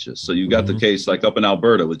unrighteous. So you've got the case like up in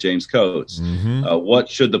Alberta with James Coates. What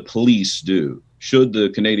should the police do? Should the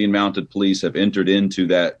Canadian Mounted Police have entered into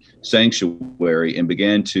that sanctuary and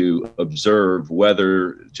began to observe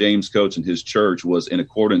whether James Coates and his church was in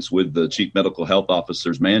accordance with the chief medical health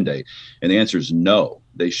officer's mandate? And the answer is no.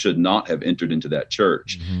 They should not have entered into that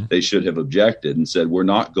church. They should have objected and said, we're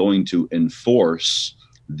not going to enforce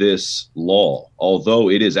this law, although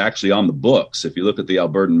it is actually on the books. If you look at the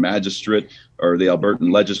Albertan magistrate or the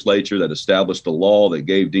Albertan legislature that established the law that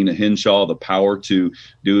gave Dina Hinshaw the power to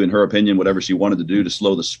do, in her opinion, whatever she wanted to do to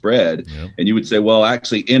slow the spread. And you would say, well,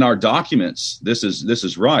 actually, in our documents, this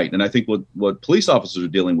is right. And I think what police officers are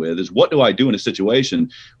dealing with is, what do I do in a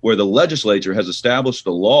situation where the legislature has established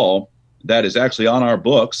a law that is actually on our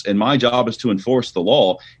books, and my job is to enforce the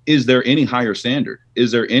law? Is there any higher standard?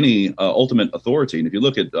 Is there any ultimate authority? And if you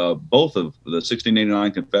look at both of the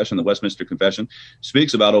 1689 Confession, the Westminster Confession,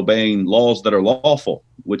 speaks about obeying laws that are lawful,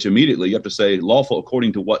 which immediately you have to say lawful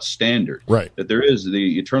according to what standard? Right. That there is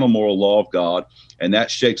the eternal moral law of God, and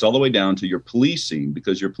that shakes all the way down to your policing,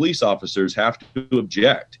 because your police officers have to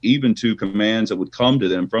object even to commands that would come to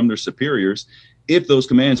them from their superiors if those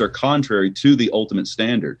commands are contrary to the ultimate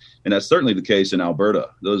standard. And that's certainly the case in Alberta.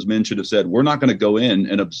 Those men should have said, we're not going to go in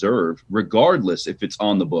and observe, regardless if it's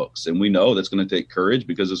on the books. And we know that's going to take courage,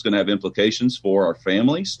 because it's going to have implications for our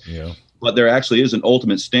families. Yeah. But there actually is an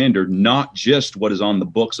ultimate standard, not just what is on the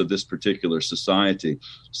books of this particular society.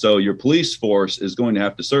 So your police force is going to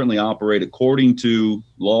have to certainly operate according to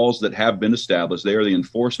laws that have been established. They are the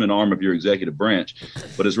enforcement arm of your executive branch.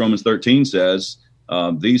 But as Romans 13 says,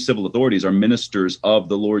 these civil authorities are ministers of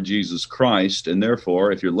the Lord Jesus Christ, and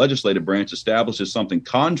therefore, if your legislative branch establishes something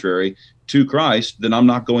contrary to Christ, then I'm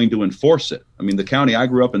not going to enforce it. I mean, the county I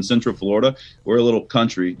grew up in, Central Florida, we're a little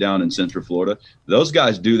country down in Central Florida. Those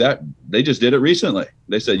guys do that. They just did it recently.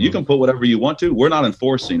 They said, you can put whatever you want to. We're not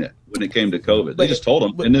enforcing it when it came to COVID. They just told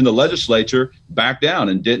them, and then the legislature backed down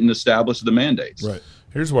and didn't establish the mandates. Right.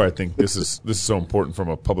 Here's why I think this is so important from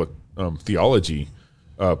a public theology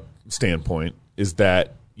standpoint. Is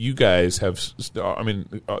that you guys have,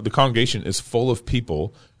 the congregation is full of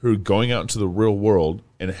people who are going out into the real world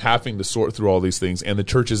and having to sort through all these things, and the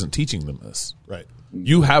church isn't teaching them this. Right.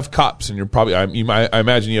 You have cops, and you're probably, I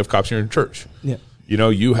imagine you have cops in your church. Yeah.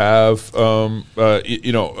 You have,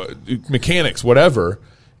 mechanics, whatever,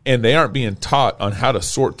 and they aren't being taught on how to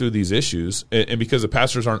sort through these issues, and because the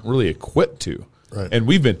pastors aren't really equipped to. Right. And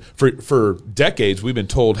we've been for decades we've been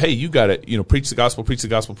told, hey, you got to preach the gospel, preach the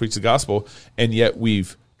gospel, preach the gospel, and yet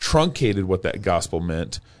we've truncated what that gospel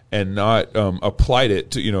meant and not applied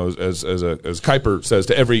it to as Kuiper says,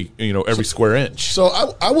 to every square inch. So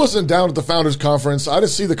I wasn't down at the Founders Conference. I didn't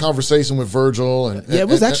see the conversation with Virgil, and it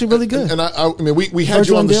was actually really good. And I mean, we had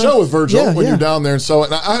Virgil you on the show with Virgil when you're down there, and so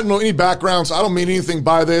and I don't know any background, so I don't mean anything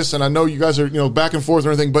by this, and I know you guys are back and forth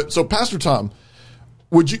and everything. But so, Pastor Tom,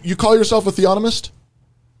 would you call yourself a theonomist?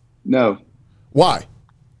 No. Why?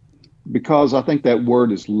 Because I think that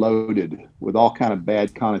word is loaded with all kind of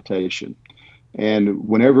bad connotation. And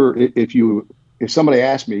whenever, if somebody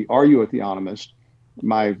asks me, are you a theonomist?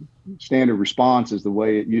 My standard response is the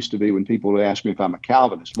way it used to be when people would ask me if I'm a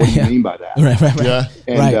Calvinist. What do you mean by that? Right.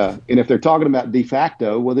 Yeah. And if they're talking about de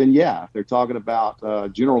facto, well then, yeah. If they're talking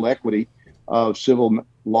about general equity of civil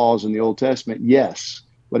laws in the Old Testament, yes.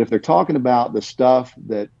 But if they're talking about the stuff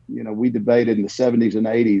that, we debated in the 70s and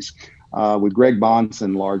 80s with Greg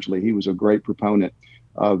Bonson largely, he was a great proponent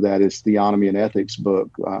of that, his Theonomy and Ethics book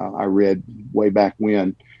I read way back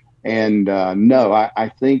when. And no, I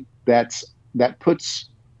think that puts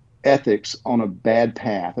ethics on a bad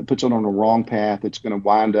path. It puts it on a wrong path. It's going to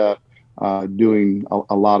wind up doing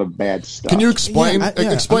a lot of bad stuff. Can you explain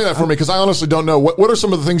that for me? Because I honestly don't know. What are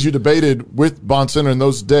some of the things you debated with Branyan in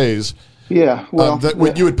those days? Yeah, well,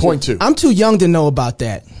 that you would point to. I'm too young to know about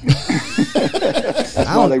that. That's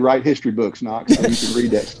why they write history books, Knox, so you can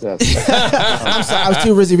read that stuff. I'm sorry, I was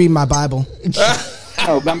too busy reading my Bible.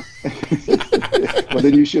 Well,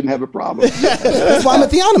 then you shouldn't have a problem. That's why I'm a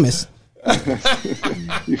theonomist.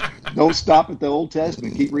 Don't stop at the Old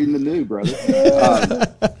Testament. Keep reading the New, brother.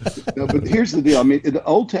 No, but here's the deal. I mean, the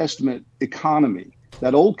Old Testament economy,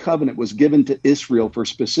 that old covenant was given to Israel for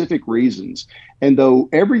specific reasons. And though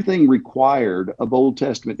everything required of Old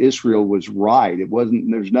Testament Israel was right,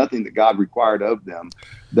 there's nothing that God required of them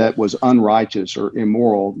that was unrighteous or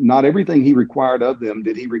immoral. Not everything he required of them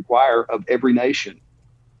did he require of every nation.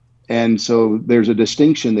 And so there's a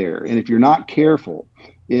distinction there. And if you're not careful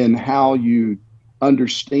in how you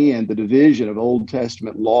understand the division of Old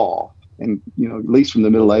Testament law, and, at least from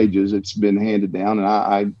the Middle Ages, it's been handed down. And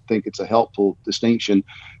I think it's a helpful distinction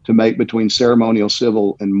to make between ceremonial,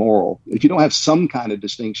 civil, and moral. If you don't have some kind of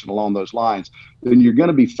distinction along those lines, then you're going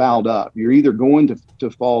to be fouled up. You're either going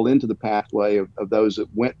to fall into the pathway of those that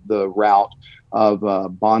went the route of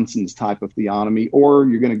Bonson's type of theonomy, or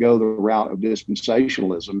you're going to go the route of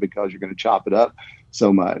dispensationalism because you're going to chop it up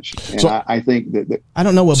so much. And I think that I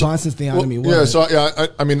don't know what Bonson's theonomy was.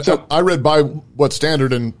 Yeah, I read by what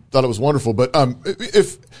standard and thought it was wonderful. But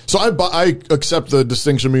I accept the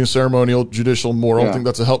distinction between ceremonial, judicial, moral. I think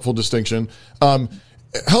that's a helpful distinction.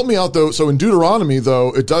 Help me out though. So in Deuteronomy,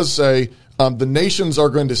 though, it does say the nations are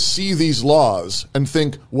going to see these laws and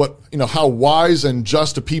think how wise and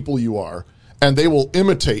just a people you are, and they will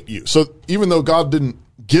imitate you. So even though God didn't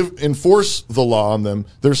enforce the law on them,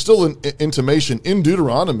 there's still an intimation in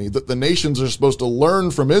Deuteronomy that the nations are supposed to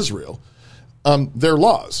learn from Israel their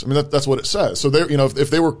laws. I mean, that's what it says. So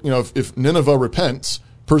if Nineveh repents,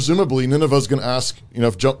 presumably Nineveh's going to ask,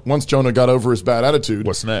 once Jonah got over his bad attitude,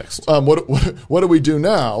 what's next? What do we do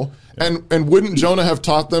now? And wouldn't Jonah have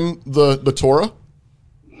taught them the Torah?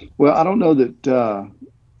 Well, I don't know that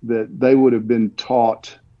they would have been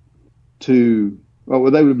taught to.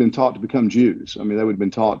 Well, they would have been taught to become Jews. I mean, they would have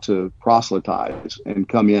been taught to proselytize and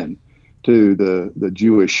come in to the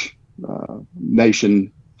Jewish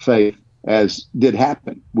nation faith, as did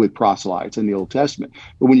happen with proselytes in the Old Testament.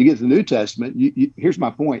 But when you get to the New Testament, here's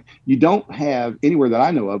my point. You don't have anywhere that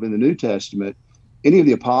I know of in the New Testament any of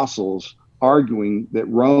the apostles arguing that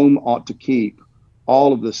Rome ought to keep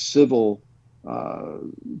all of the civil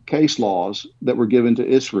case laws that were given to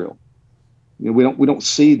Israel. We don't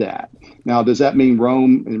see that. Now, does that mean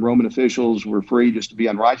Rome and Roman officials were free just to be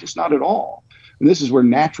unrighteous? Not at all. And this is where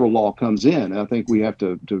natural law comes in. And I think we have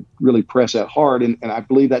to really press that hard. And I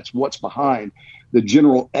believe that's what's behind the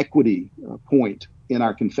general equity point in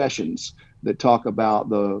our confessions that talk about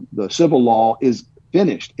the civil law is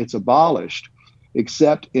finished. It's abolished,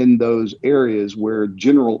 except in those areas where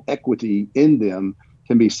general equity in them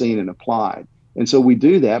can be seen and applied. And so we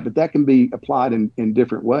do that, but that can be applied in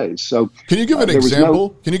different ways. So can you give an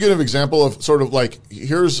example? Can you give an example of sort of like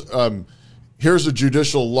here's a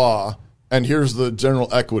judicial law and here's the general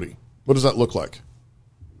equity? What does that look like?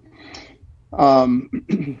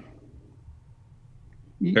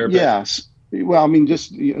 Yes. Well, I mean,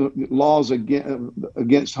 just laws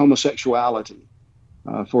against homosexuality,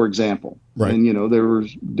 for example. Right. And there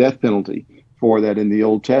was death penalty for that in the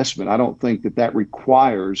Old Testament. I don't think that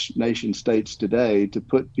requires nation states today to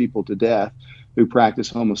put people to death who practice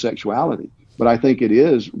homosexuality. But I think it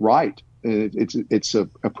is right. It's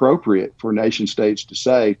appropriate for nation states to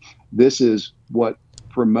say this is what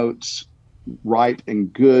promotes right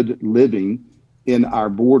and good living in our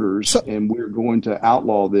borders, and we're going to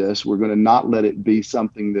outlaw this. We're going to not let it be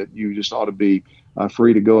something that you just ought to be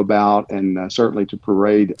free to go about and certainly to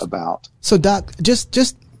parade about. So, Doc,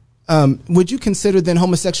 just would you consider then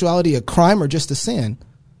homosexuality a crime or just a sin?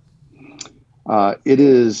 It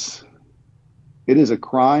is a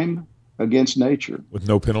crime against nature. With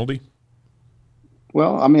no penalty?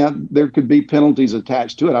 Well, I mean, there could be penalties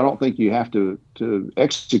attached to it. I don't think you have to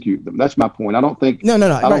execute them. That's my point. I don't think I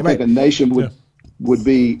don't think a nation would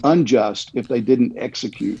be unjust if they didn't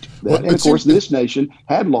execute that. Well, and of course, this nation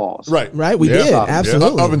had laws. Right. We did.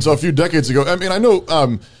 Absolutely. Up until a few decades ago. I mean, I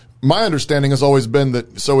know my understanding has always been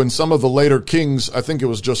that, so in some of the later kings, I think it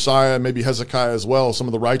was Josiah, maybe Hezekiah as well, some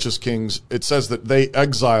of the righteous kings, it says that they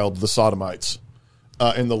exiled the Sodomites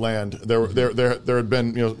in the land. There had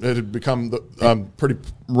been, it had become pretty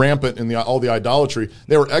rampant in all the idolatry.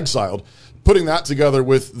 They were exiled. Putting that together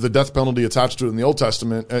with the death penalty attached to it in the Old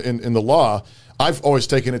Testament, in the law, I've always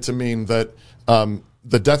taken it to mean that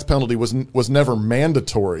the death penalty was never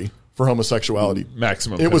mandatory for homosexuality.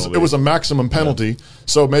 Maximum penalty. It was a maximum penalty. Yeah.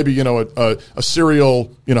 So maybe, a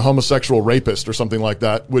serial, homosexual rapist or something like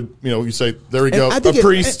that would, you say, there we go. But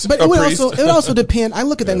it would also depend. I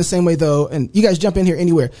look at that in the same way, though, and you guys jump in here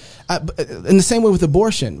anywhere. In the same way with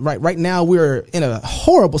abortion, right? Right now we're in a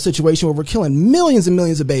horrible situation where we're killing millions and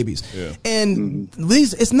millions of babies. Yeah. And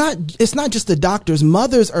it's not just the doctors.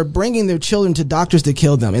 Mothers are bringing their children to doctors to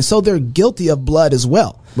kill them. And so they're guilty of blood as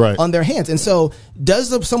well on their hands. And so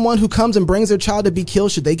does someone who comes and brings their child to be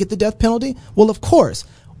killed, should they get the death penalty? Well, of course.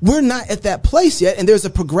 We're not at that place yet, and there's a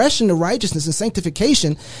progression to righteousness and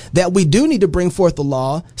sanctification that we do need to bring forth the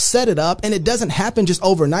law, set it up, and it doesn't happen just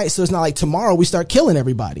overnight, so it's not like tomorrow we start killing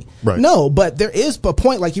everybody. Right. No, but there is a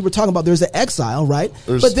point, like you were talking about, there's an exile, right?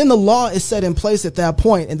 But then the law is set in place at that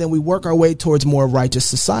point, and then we work our way towards more righteous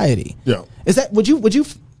society. Yeah. Is that, would you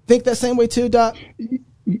think that same way too, Doc?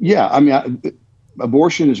 Yeah, I mean,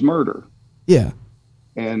 abortion is murder. Yeah.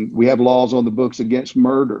 And we have laws on the books against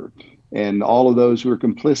murder. And all of those who are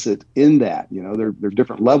complicit in that, there are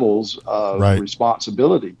different levels of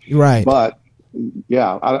responsibility. Right. But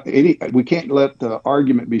we can't let the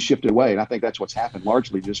argument be shifted away. And I think that's what's happened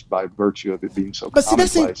largely just by virtue of it being so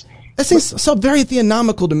commonplace. That seems so very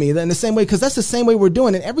theonomical to me in the same way, because that's the same way we're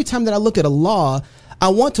doing it. Every time that I look at a law, I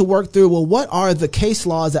want to work through, well, what are the case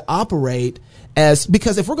laws that operate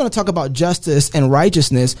because if we're going to talk about justice and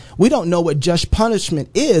righteousness, we don't know what just punishment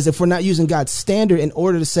is if we're not using God's standard in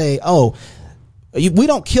order to say, we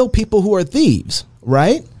don't kill people who are thieves,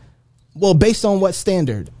 right? Well, based on what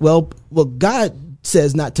standard? Well, God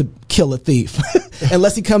says not to kill a thief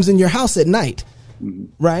unless he comes in your house at night.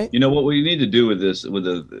 Right. What we need to do with this,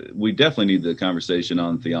 we definitely need the conversation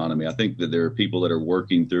on theonomy. I think that there are people that are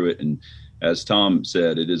working through it. And as Tom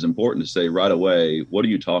said, it is important to say right away, what are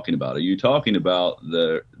you talking about? Are you talking about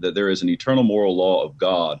that there is an eternal moral law of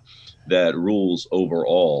God that rules over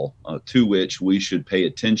all, to which we should pay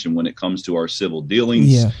attention when it comes to our civil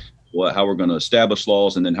dealings, how we're going to establish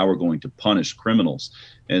laws, and then how we're going to punish criminals?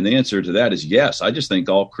 And the answer to that is yes. I just think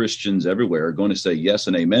all Christians everywhere are going to say yes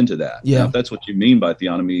and amen to that. Yeah. Now, if that's what you mean by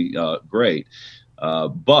theonomy, great.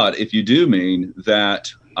 But if you do mean that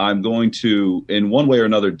I'm going to, in one way or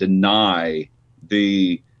another, deny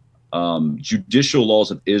the judicial laws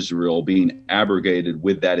of Israel being abrogated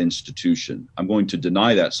with that institution, I'm going to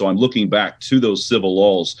deny that. So I'm looking back to those civil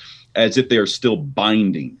laws as if they are still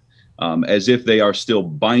binding. As if they are still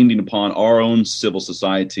binding upon our own civil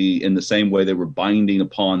society in the same way they were binding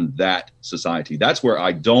upon that society. That's where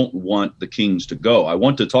I don't want the kings to go. I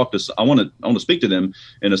want to speak to them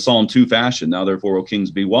in a Psalm 2 fashion. Now, therefore, O kings,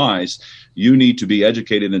 be wise. You need to be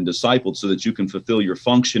educated and discipled so that you can fulfill your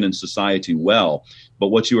function in society well. But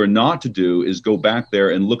what you are not to do is go back there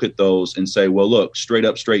and look at those and say, well, look, straight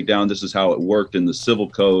up, straight down, this is how it worked in the civil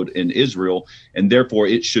code in Israel, and therefore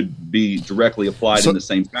it should be directly applied in the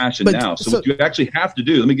same fashion now. So what you actually have to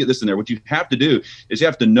do, let me get this in there, what you have to do is you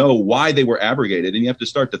have to know why they were abrogated, and you have to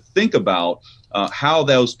start to think about how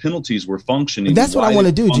those penalties were functioning. That's what I want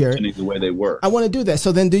to do, Jared. The way they were. I want to do that.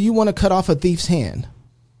 So then do you want to cut off a thief's hand?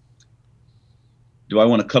 Do I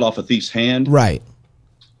want to cut off a thief's hand? Right.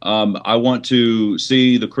 I want to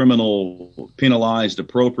see the criminal penalized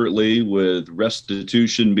appropriately with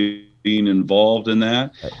restitution being involved in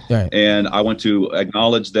that. Right. And I want to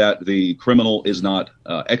acknowledge that the criminal is not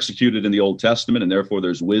executed in the Old Testament, and therefore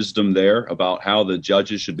there's wisdom there about how the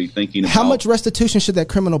judges should be thinking about. How much restitution should that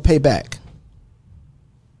criminal pay back?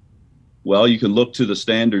 Well, you can look to the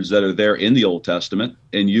standards that are there in the Old Testament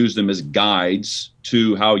and use them as guides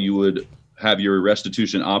to how you would have your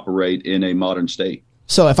restitution operate in a modern state.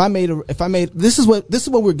 So if I made this is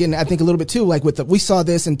what we're getting, I think, a little bit too, like we saw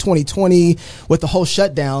this in 2020 with the whole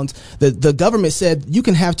shutdowns. The government said you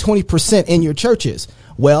can have 20% in your churches.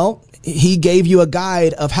 Well, he gave you a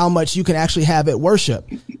guide of how much you can actually have at worship.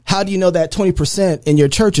 How do you know that 20% in your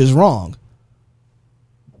church is wrong?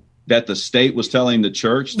 That the state was telling the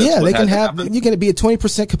church? That's you can be at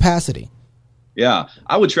 20% capacity. Yeah,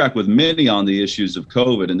 I would track with many on the issues of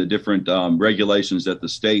COVID and the different regulations that the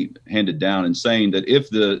state handed down, and saying that if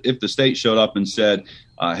the state showed up and said,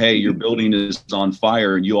 hey, your building is on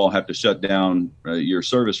fire and you all have to shut down your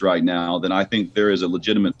service right now, then I think there is a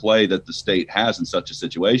legitimate play that the state has in such a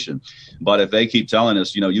situation. But if they keep telling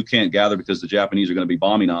us, you can't gather because the Japanese are going to be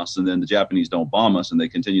bombing us, and then the Japanese don't bomb us, and they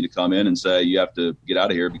continue to come in and say, you have to get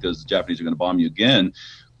out of here because the Japanese are going to bomb you again,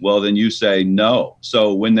 well, then you say no.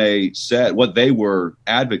 So when they said what they were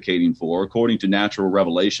advocating for, according to natural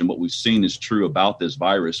revelation, what we've seen is true about this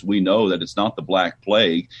virus. We know that it's not the Black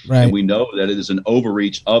Plague, right. And we know that it is an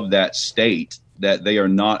overreach of that state that they are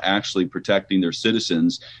not actually protecting their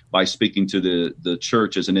citizens by speaking to the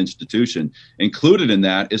church as an institution. Included in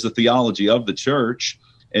that is the theology of the church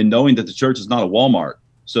and knowing that the church is not a Walmart.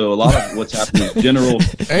 So a lot of what's happening is general.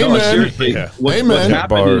 Amen. No, seriously, what's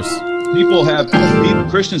happened is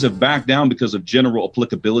Christians have backed down because of general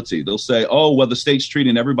applicability. They'll say, oh, well, the state's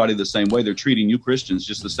treating everybody the same way. They're treating you Christians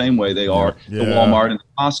just the same way they are the Walmart and the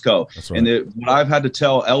Costco. Right. And what I've had to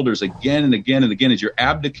tell elders again and again and again is you're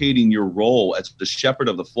abdicating your role as the shepherd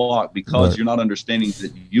of the flock because you're not understanding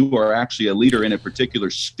that you are actually a leader in a particular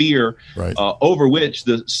sphere over which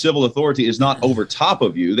the civil authority is not over top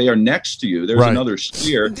of you. They are next to you. There's another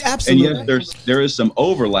sphere. Absolutely. And yes, there is some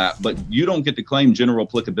overlap, but you don't get to claim general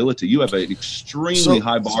applicability. You have an extremely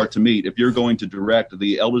high bar to meet if you're going to direct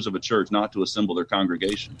the elders of a church not to assemble their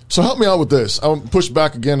congregation. So help me out with this. I'll push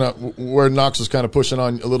back again where Knox is kind of pushing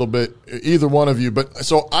on a little bit, either one of you. But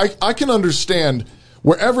so I can understand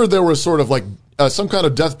wherever there was sort of like some kind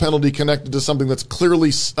of death penalty connected to something that's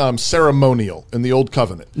clearly ceremonial in the Old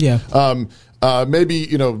Covenant. Yeah. Maybe,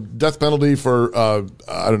 death penalty for,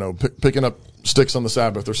 I don't know, picking up sticks on the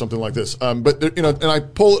Sabbath or something like this. But and I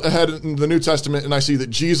pull ahead in the New Testament and I see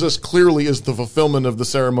that Jesus clearly is the fulfillment of the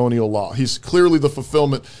ceremonial law. He's clearly the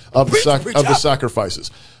fulfillment of the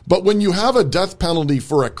sacrifices. But when you have a death penalty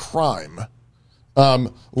for a crime,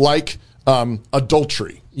 like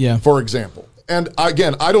adultery, for example, and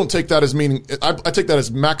again, I don't take that as meaning. I take that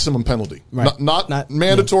as maximum penalty, not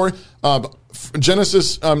mandatory.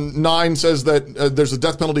 Genesis 9 says that there's a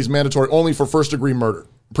death penalty is mandatory only for first-degree murder.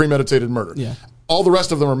 Premeditated murder. Yeah. All the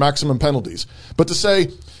rest of them are maximum penalties. But to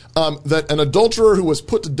say that an adulterer who was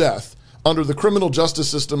put to death under the criminal justice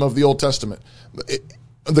system of the Old Testament,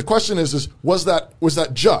 the question is was that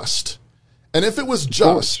just? And if it was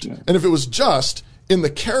just, in the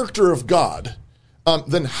character of God,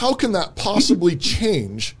 then how can that possibly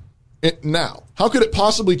change it now? How could it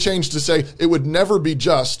possibly change to say it would never be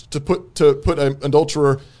just to put an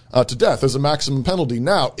adulterer to death as a maximum penalty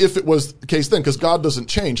now, if it was the case then, because God doesn't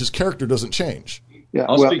change, his character doesn't change. Yeah,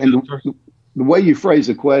 the way you phrase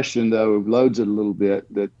the question, though, loads it a little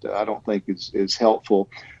bit that I don't think is helpful.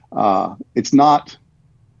 It's not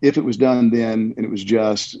if it was done then and it was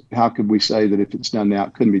just, how could we say that if it's done now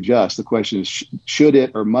it couldn't be just? The question is, should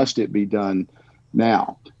it or must it be done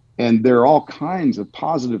now? And there are all kinds of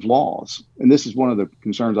positive laws. And this is one of the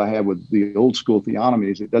concerns I have with the old school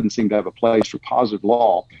theonomy, is it doesn't seem to have a place for positive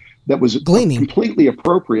law that was completely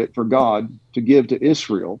appropriate for God to give to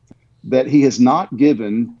Israel, that he has not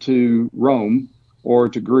given to Rome or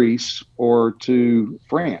to Greece or to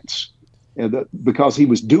France, because he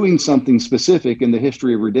was doing something specific in the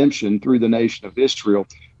history of redemption through the nation of Israel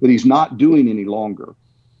that he's not doing any longer.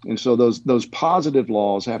 And so those positive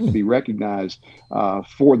laws have to be recognized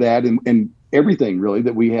for that, and everything really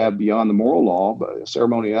that we have beyond the moral law, but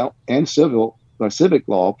ceremonial and civic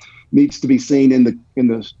law, needs to be seen in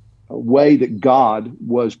the way that God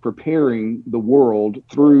was preparing the world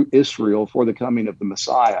through Israel for the coming of the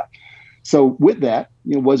Messiah. So with that,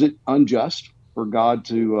 was it unjust for God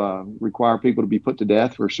to require people to be put to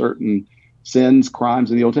death for certain sins, crimes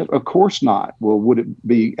in the Old Testament? Of course not. Well, would it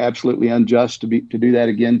be absolutely unjust to do that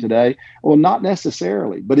again today? Well, not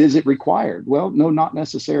necessarily. But is it required? Well, no, not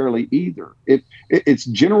necessarily either. It's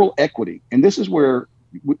general equity, and this is where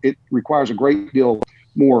it requires a great deal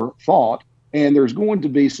more thought. And there's going to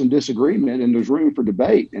be some disagreement, and there's room for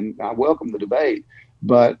debate, and I welcome the debate.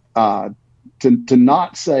 But to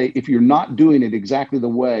not say, if you're not doing it exactly the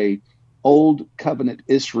way Old Covenant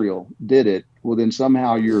Israel did it, well, then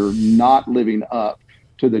somehow you're not living up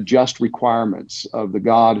to the just requirements of the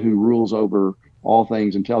God who rules over all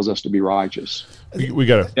things and tells us to be righteous. We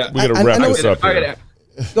gotta wrap this up.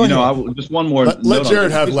 Just one more. Let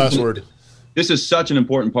Jared have the last word. This is such an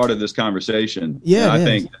important part of this conversation. I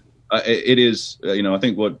think it is. I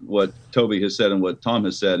think what Toby has said and what Tom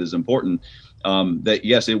has said is important. That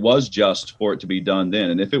yes, it was just for it to be done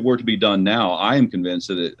then. And if it were to be done now, I am convinced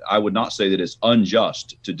that I would not say that it's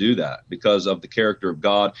unjust to do that because of the character of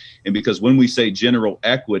God. And because when we say general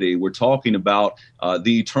equity, we're talking about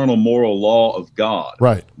the eternal moral law of God.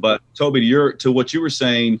 Right. But Toby, to what you were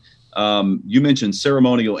saying, you mentioned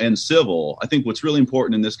ceremonial and civil. I think what's really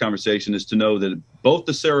important in this conversation is to know that both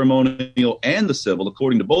the ceremonial and the civil,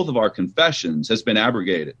 according to both of our confessions, has been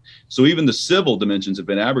abrogated. So even the civil dimensions have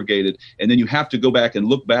been abrogated, and then you have to go back and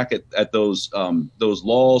look back at those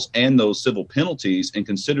laws and those civil penalties and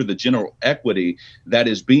consider the general equity that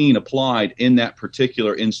is being applied in that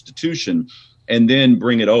particular institution, and then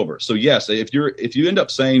bring it over. So yes, if you end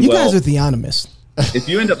up saying, you guys are theonomists. if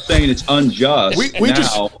you end up saying it's unjust, we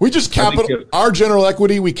just our general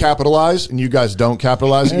equity we capitalize, and you guys don't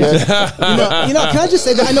capitalize yet. you know, can I just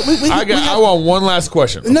say that? I know I want one last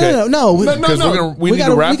question. Okay? No. We need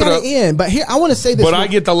to wrap it up. End, but here I want to say this. But I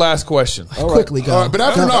get the last question. Quickly, go. But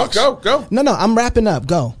after Knox, go. No, I'm wrapping up.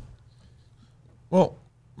 Go. Well,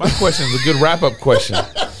 my question is a good wrap-up question.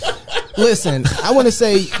 Listen, I want to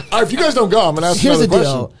say. All right, if you guys don't go, I'm going to ask here's another the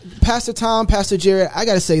question. Deal. Pastor Tom, Pastor Jared, I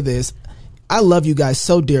got to say this. I love you guys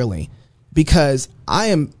so dearly because I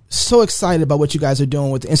am so excited about what you guys are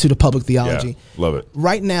doing with the Institute of Public Theology. Yeah, love it.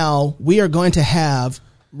 Right now, we are going to have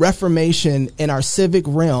reformation in our civic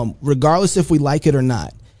realm, regardless if we like it or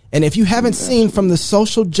not. And if you haven't seen from the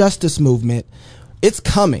social justice movement, it's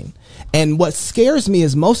coming. And what scares me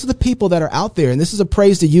is most of the people that are out there, and this is a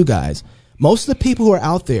praise to you guys, most of the people who are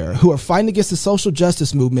out there who are fighting against the social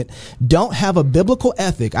justice movement don't have a biblical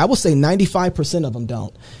ethic. I will say 95% of them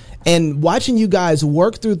don't. And watching you guys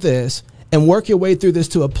work through this and work your way through this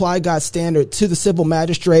to apply God's standard to the civil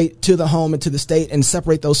magistrate, to the home, and to the state, and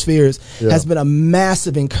separate those spheres has been a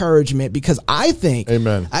massive encouragement because I think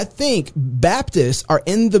Baptists are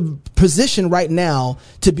in the position right now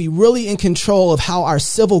to be really in control of how our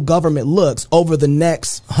civil government looks over the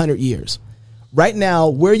next 100 years. Right now,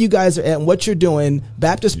 where you guys are at and what you're doing,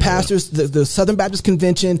 Baptist pastors, the Southern Baptist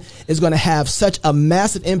Convention is going to have such a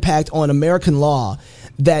massive impact on American law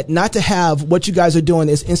that not to have what you guys are doing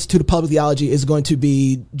as Institute of Public Theology is going to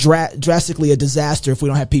be drastically a disaster if we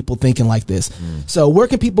don't have people thinking like this. So where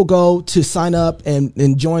can people go to sign up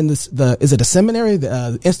and join this? Is it a seminary,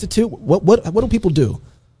 the Institute? What do people do?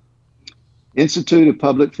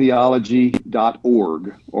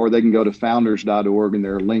 instituteofpublictheology.org, or they can go to founders.org, and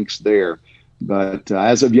there are links there. But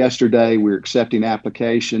as of yesterday, we're accepting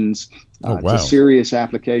applications. It's a serious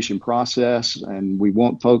application process, and we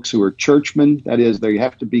want folks who are churchmen. That is, they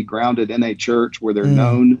have to be grounded in a church where they're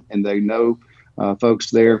known and they know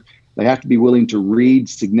folks there. They have to be willing to read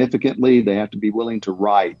significantly. They have to be willing to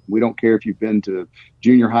write. We don't care if you've been to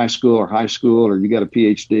junior high school or you got a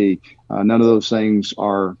PhD. None of those things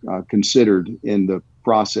are considered in the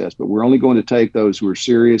process, but we're only going to take those who are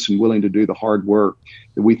serious and willing to do the hard work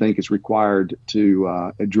that we think is required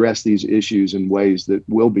to address these issues in ways that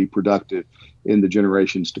will be productive in the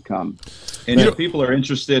generations to come. And if people are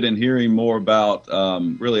interested in hearing more about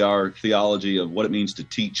really our theology of what it means to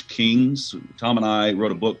teach kings, Tom and I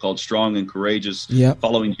wrote a book called Strong and Courageous,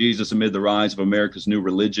 Following Jesus Amid the Rise of America's New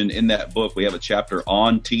Religion. In that book, we have a chapter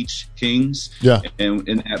on Teach Kings. And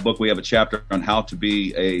in that book, we have a chapter on how to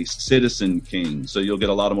be a citizen king. So you'll get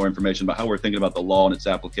a lot of more information about how we're thinking about the law and its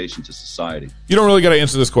application to society. You don't really got to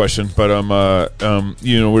answer this question, but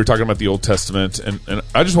we were talking about the Old Testament, and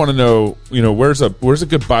I just want to know, where's a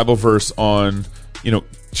good Bible verse on,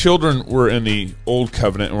 children were in the Old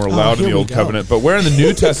Covenant and were allowed in the Old Covenant, but where in the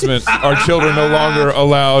New Testament are children no longer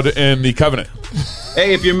allowed in the covenant?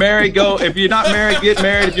 Hey, if you're married, go. If you're not married, get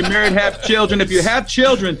married. If you're married, have children. If you have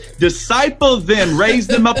children, disciple them, raise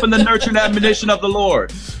them up in the nurture and admonition of the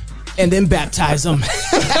Lord. And then baptize them.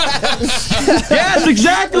 Yes,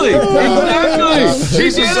 exactly.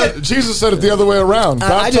 Jesus said it the other way around.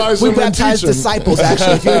 Baptize them. We baptize disciples,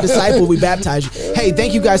 actually. If you're a disciple, we baptize you. Hey,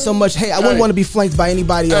 thank you guys so much. Hey, I wouldn't want to be flanked by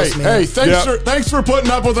anybody else, man. Hey, thanks for putting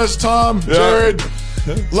up with us, Tom, Jared.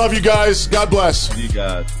 Love you guys. God bless. Love you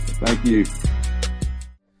guys. Thank you.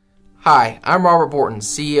 Hi, I'm Robert Borton,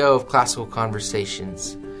 CEO of Classical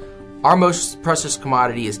Conversations. Our most precious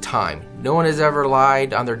commodity is time. No one has ever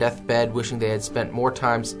lied on their deathbed wishing they had spent more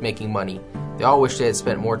time making money. They all wish they had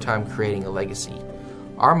spent more time creating a legacy.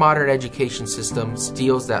 Our modern education system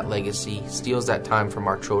steals that legacy, steals that time from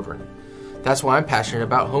our children. That's why I'm passionate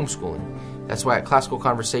about homeschooling. That's why at Classical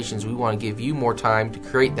Conversations we want to give you more time to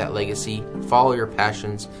create that legacy, follow your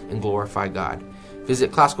passions, and glorify God.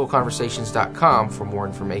 Visit classicalconversations.com for more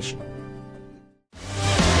information.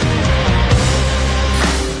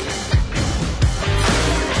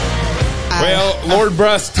 Well, Lord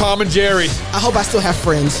bless Tom and Jerry. I hope I still have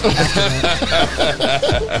friends. I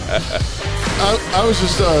was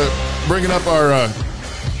just bringing up our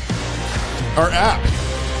app.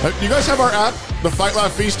 You guys have our app, the Fight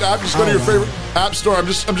Laugh Feast app? Just go to your favorite app store. I'm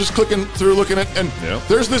just clicking through, looking at, and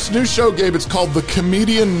there's this new show, Gabe. It's called The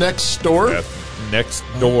Comedian Next Door. Next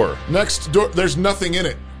Door. Next Door. There's nothing in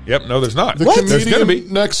it. Yep, no, there's not. The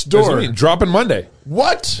Comedian Next Door. Dropping Monday.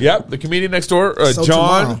 What? Yep, The Comedian Next Door. John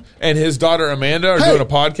tomorrow. and his daughter Amanda are doing a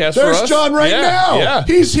podcast for us. There's John now. Yeah.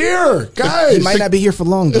 He's here, guys. He might not be here for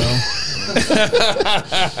long, though.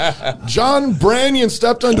 John Branyan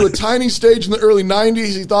stepped onto a tiny stage in the early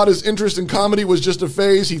 90s. He thought his interest in comedy was just a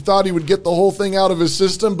phase. He thought he would get the whole thing out of his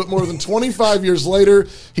system, but more than 25 years later,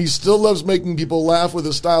 he still loves making people laugh with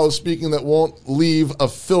a style of speaking that won't leave a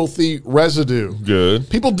filthy residue. Good.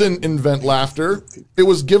 People didn't invent laughter. It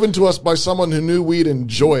was given to us by someone who knew we'd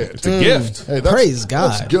enjoy it. It's a gift. Hey, Praise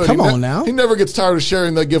God. That's good. Come on now. He never gets tired of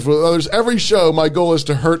sharing that gift with others. Every show, my goal is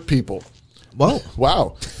to hurt people. Whoa.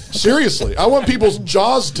 Wow. Seriously. I want people's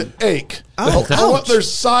jaws to ache. Oh, I want their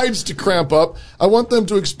sides to cramp up. I want them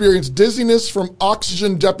to experience dizziness from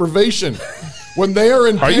oxygen deprivation. When they are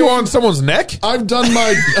in pain, Are you on someone's neck? I've done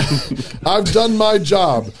my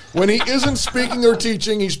job. When he isn't speaking or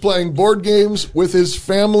teaching, he's playing board games with his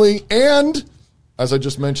family and, as I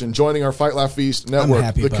just mentioned, joining our Fight Laugh Feast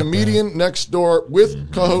network. The comedian next door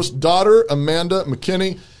with co-host daughter Amanda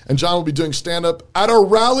McKinney. And John will be doing stand-up at our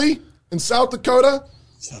rally in South Dakota.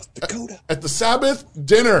 At the Sabbath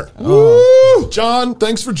dinner. Woo! John,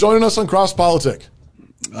 thanks for joining us on Cross Politic.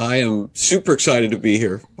 I am super excited to be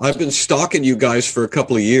here. I've been stalking you guys for a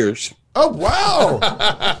couple of years. Oh, wow.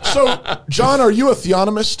 So, John, are you a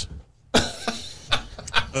theonomist? A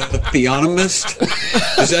theonomist?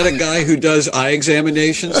 Is that a guy who does eye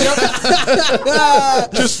examinations?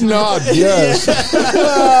 Just nod, yes.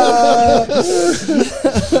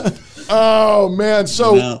 Oh, man.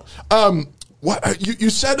 So, what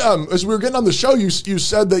you said as we were getting on the show, you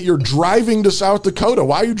said that you're driving to South Dakota.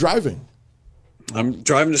 Why are you driving? I'm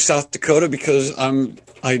driving to South Dakota because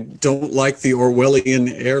I don't like the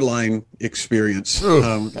Orwellian airline experience.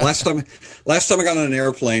 Last time I got on an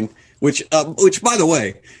airplane, which by the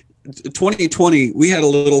way, 2020 we had a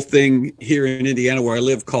little thing here in Indiana where I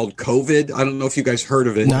live called COVID. I don't know if you guys heard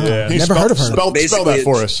of it. No, never heard of her. Spell that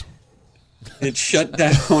for us. It shut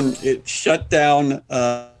down. It shut down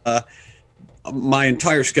my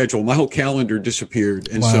entire schedule. My whole calendar disappeared,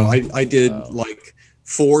 and so I did like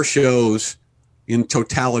 4 shows in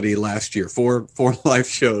totality last year, four live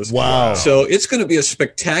shows. Wow. So it's going to be a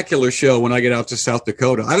spectacular show when I get out to South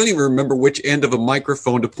Dakota. I don't even remember which end of a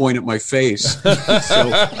microphone to point at my face. So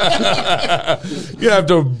you have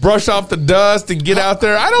to brush off the dust and get out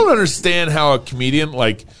there. I don't understand how a comedian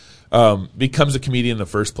becomes a comedian in the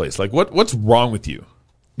first place. Like what's wrong with you?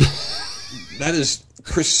 That is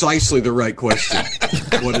precisely the right question.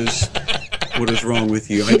 What is wrong with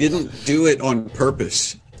you? I didn't do it on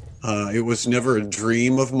purpose. It was never a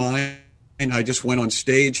dream of mine. I just went on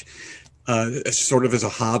stage sort of as a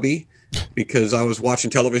hobby because I was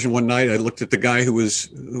watching television one night. I looked at the guy who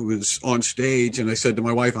was on stage, and I said to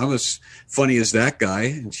my wife, "I'm as funny as that guy."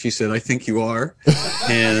 And she said, "I think you are."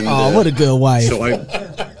 And what a good wife. So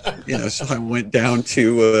I went down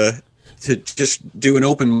to just do an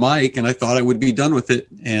open mic, and I thought I would be done with it.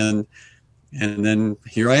 And then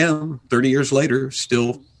here I am, 30 years later,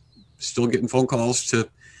 still getting phone calls to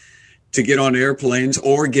get on airplanes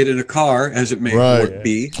or get in a car, as it may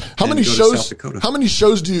be. How many shows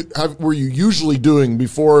were you usually doing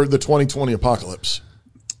before the 2020 apocalypse?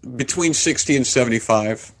 Between 60 and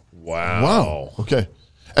 75. Wow. Okay.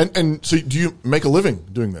 And so do you make a living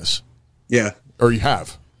doing this? Yeah. Or you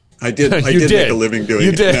have? I did make a living doing it.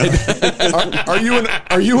 You did.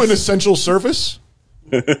 Are you an essential service?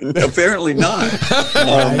 Apparently not.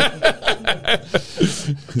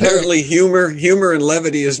 Apparently humor and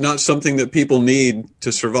levity is not something that people need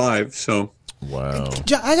to survive. So, wow.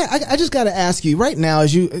 I just got to ask you right now,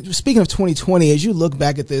 speaking of 2020, as you look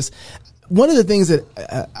back at this, one of the things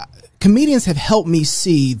that comedians have helped me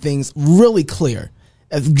see things really clear.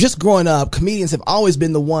 Just growing up, comedians have always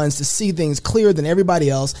been the ones to see things clearer than everybody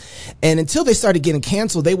else. And until they started getting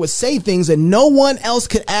canceled, they would say things that no one else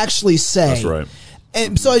could actually say. That's right.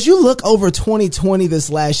 And so as you look over 2020 this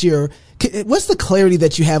last year, what's the clarity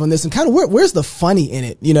that you have on this, and kind of where's the funny in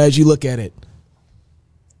it, as you look at it?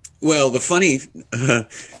 Well, the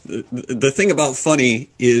thing about funny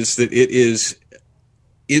is that it is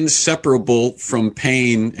inseparable from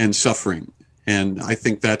pain and suffering. And I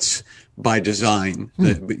think that's by design.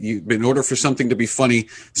 In order for something to be funny,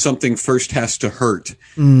 something first has to hurt.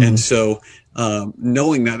 And so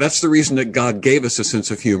knowing that's the reason that God gave us a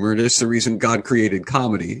sense of humor. It's the reason God created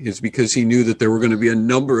comedy, is because he knew that there were going to be a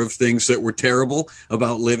number of things that were terrible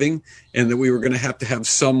about living, and that we were going to have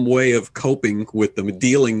some way of coping with them,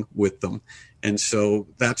 dealing with them. And so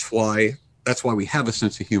that's why we have a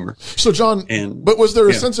sense of humor. So John, but was there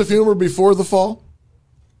a sense of humor before the fall?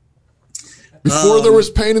 Before there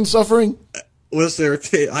was pain and suffering? Was there?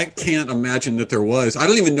 I can't imagine that there was. I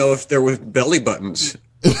don't even know if there were belly buttons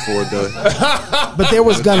before the. But there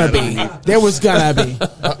was gonna be. There was gonna be.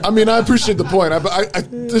 I mean, I appreciate the point.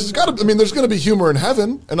 There's got to. I mean, there's going to be humor in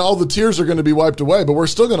heaven, and all the tears are going to be wiped away. But we're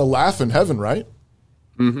still going to laugh in heaven, right?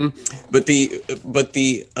 Mm-hmm. But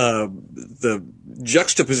the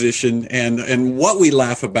juxtaposition and what we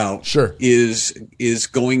laugh about is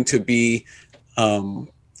going to be.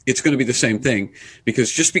 It's going to be the same thing,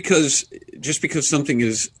 because just because something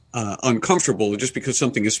is uncomfortable, just because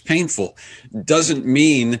something is painful, doesn't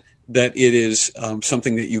mean that it is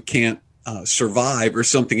something that you can't survive, or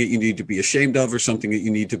something that you need to be ashamed of, or something that you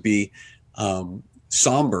need to be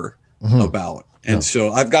somber about. And so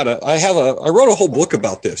I wrote a whole book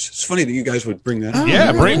about this. It's funny that you guys would bring that up.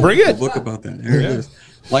 Yeah, bring it. A book about that. Here it is.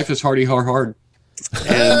 Life is hardy, hard.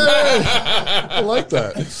 And I like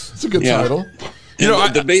that. It's a good title. You know,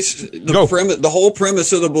 the whole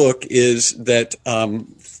premise of the book is that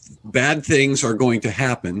bad things are going to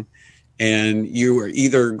happen, and you are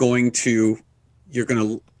either going to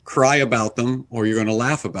cry about them, or you're going to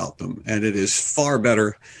laugh about them. And it is far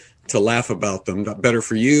better to laugh about them, better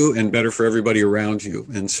for you and better for everybody around you.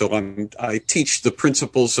 And so I teach the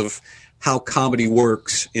principles of how comedy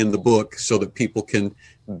works in the book, so that people can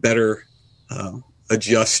better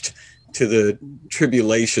adjust to the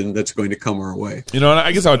tribulation that's going to come our way. You know, and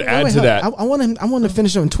I guess I would add to that. I want to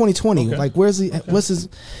finish on 2020. Okay. Like, what's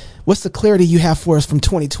the clarity you have for us from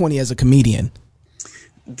 2020 as a comedian?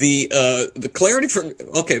 The clarity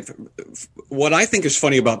what I think is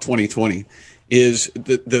funny about 2020 is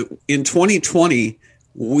that in 2020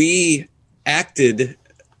 we acted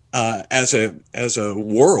as a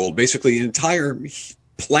world, basically the entire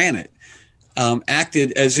planet.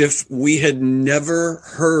 Acted as if we had never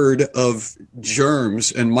heard of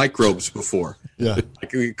germs and microbes before. Yeah.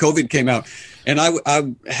 Like COVID came out. And I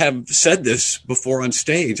have said this before on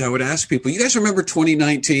stage. I would ask people, you guys remember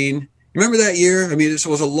 2019? Remember that year? I mean, this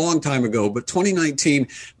was a long time ago, but 2019,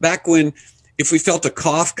 back when if we felt a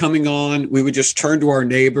cough coming on, we would just turn to our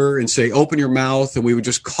neighbor and say, open your mouth, and we would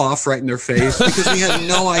just cough right in their face, because we had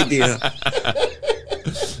no idea.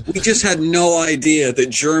 We just had no idea that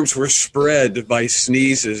germs were spread by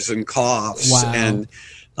sneezes and coughs. Wow. And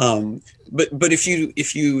but if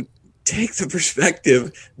you take the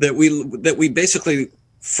perspective that we basically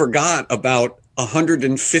forgot about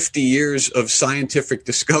 150 years of scientific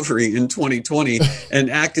discovery in 2020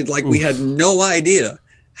 and acted like we had no idea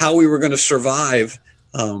how we were going to survive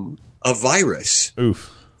a virus.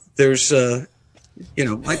 Oof. There's I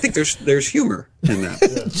think there's humor in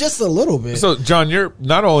that. Just a little bit. So, John, you're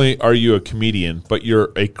not only are you a comedian, but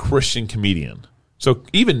you're a Christian comedian. So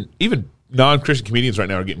even non-Christian comedians right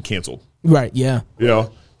now are getting canceled. Right, yeah. You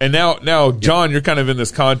know? And now, John, you're kind of in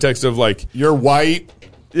this context of like, you're white,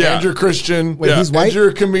 and you're Christian. Wait, he's white? And you're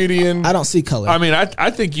a comedian. I don't see color. I mean, I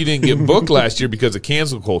think you didn't get booked last year because of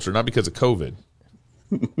cancel culture, not because of COVID.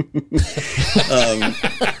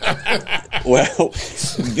 Well,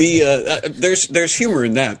 there's humor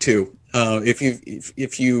in that too.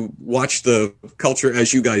 If you watch the culture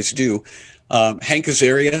as you guys do, Hank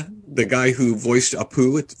Azaria, the guy who voiced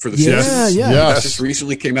Apu for the Simpsons, just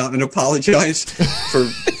recently came out and apologized for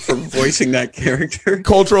voicing that character.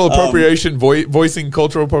 Cultural appropriation, voicing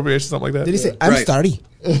cultural appropriation, something like that. Did he say, I'm sorry?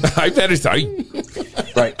 I'm very sorry.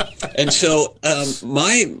 Right. And so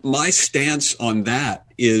my stance on that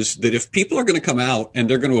is that if people are going to come out and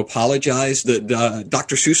they're going to apologize, that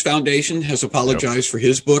Dr. Seuss Foundation has apologized for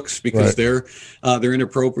his books because they're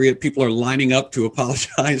inappropriate. People are lining up to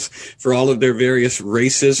apologize for all of their various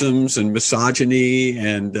racisms and misogyny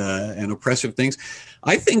and oppressive things.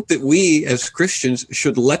 I think that we as Christians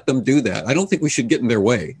should let them do that. I don't think we should get in their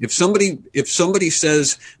way. If somebody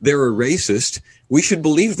says they're a racist, we should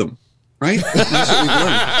believe them. Right? That's what we've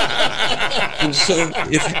learned. And so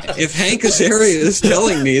if Hank Azaria is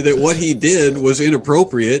telling me that what he did was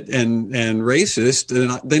inappropriate and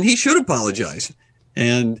racist, then he should apologize.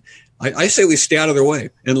 And I say we stay out of their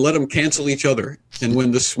way and let them cancel each other. And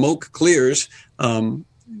when the smoke clears,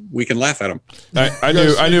 we can laugh at them. I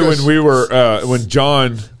knew when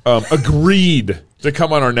John agreed to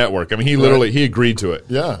come on our network. I mean, he agreed to it.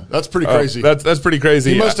 Yeah, that's pretty crazy. That's pretty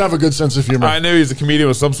crazy. He must have a good sense of humor. I knew he's a comedian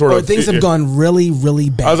with some sort of... things have gone really,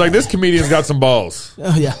 really bad. I was like, this comedian's got some balls.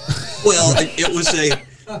 Oh, yeah. Well, it was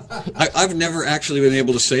I've never actually been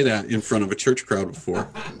able to say that in front of a church crowd before.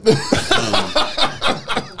 And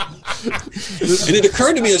it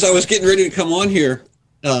occurred to me as I was getting ready to come on here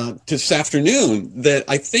this afternoon that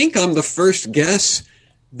I think I'm the first guest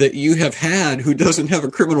that you have had who doesn't have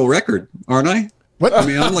a criminal record, aren't I? What? I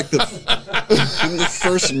mean, I'm the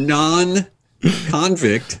first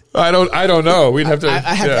convict. I don't know. We'd have to. I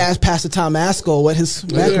have to ask Pastor Tom Askell what his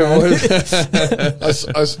background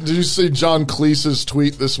is. Did you see John Cleese's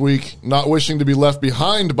tweet this week? Not wishing to be left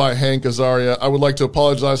behind by Hank Azaria, I would like to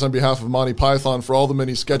apologize on behalf of Monty Python for all the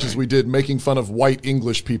many sketches we did making fun of white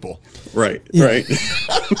English people. Right. He's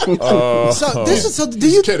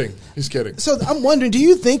kidding. He's kidding. So I'm wondering, do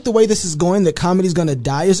you think the way this is going, that comedy's going to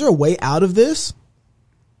die? Is there a way out of this?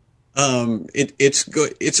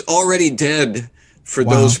 It's already dead for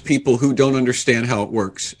those people who don't understand how it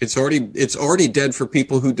works. It's already dead for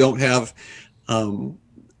people who don't have,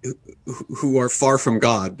 who are far from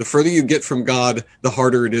God. The further you get from God, the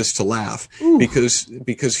harder it is to laugh. Ooh.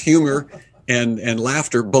 because humor and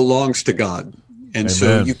laughter belongs to God. And Amen.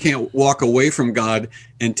 So you can't walk away from God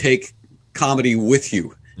and take comedy with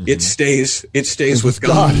you. Mm-hmm. It stays with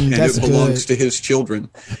God, and it belongs to his children.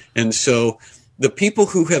 And so the people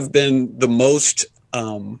who have been the most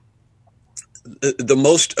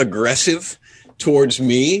aggressive towards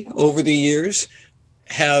me over the years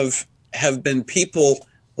have been people.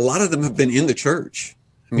 A lot of them have been in the church.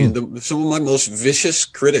 I mean, some of my most vicious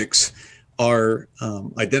critics are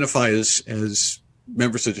identify as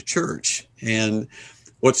members of the church, and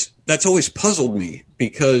that's always puzzled me,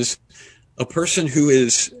 because a person who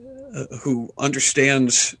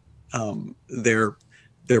understands their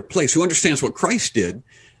place, who understands what Christ did,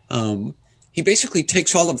 he basically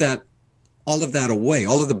takes all of that away.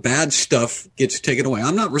 All of the bad stuff gets taken away.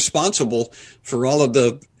 I'm not responsible for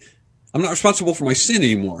my sin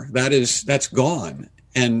anymore. That's gone.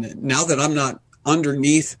 And now that I'm not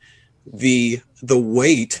underneath the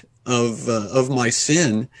weight of my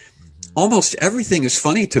sin, almost everything is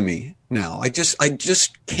funny to me now. I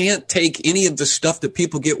just can't take any of the stuff that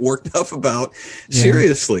people get worked up about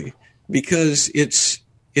seriously, because it's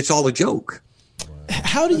all a joke.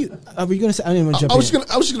 How do you? Are we going to say? I didn't want to jump in.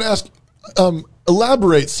 I was going to ask.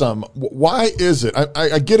 Elaborate some. Why is it?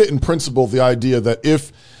 I get it in principle, the idea that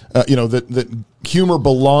if that humor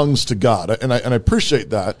belongs to God, and I appreciate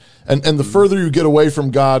that. And the further you get away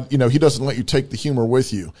from God, He doesn't let you take the humor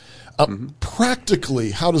with you. Practically,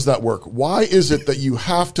 how does that work? Why is it that you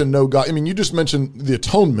have to know God? I mean, you just mentioned the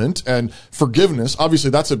atonement and forgiveness. Obviously,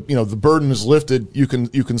 that's the burden is lifted. You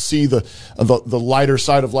can see the lighter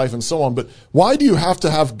side of life and so on. But why do you have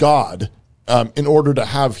to have God in order to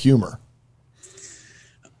have humor?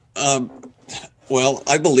 Well,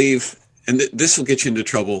 I believe, and this will get you into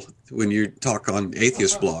trouble when you talk on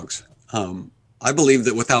atheist blogs. I believe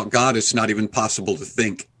that without God, it's not even possible to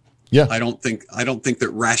think. Yeah, I don't think that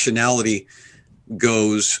rationality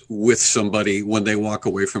goes with somebody when they walk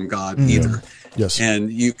away from God either. Yes, and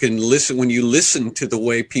you can listen when you listen to the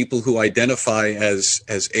way people who identify as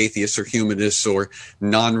atheists or humanists or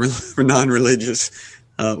non-religious,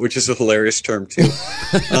 which is a hilarious term too.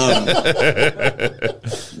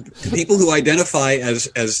 People who identify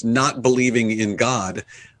as not believing in God.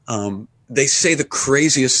 They say the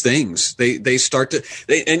craziest things. We're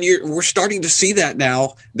starting to see that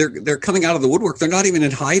now. They're coming out of the woodwork. They're not even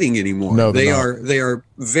in hiding anymore. No, they are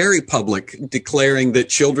very public, declaring that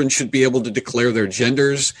children should be able to declare their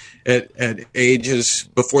genders at ages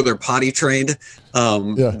before they're potty trained.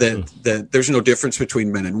 That there's no difference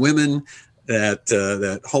between men and women.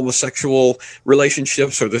 That homosexual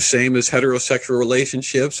relationships are the same as heterosexual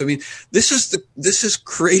relationships. I mean, this is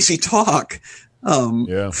crazy talk.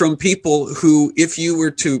 From people who, if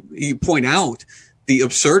you point out the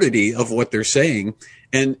absurdity of what they're saying,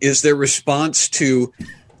 and is their response to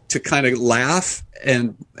kind of laugh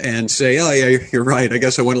and say, oh yeah, you're right, I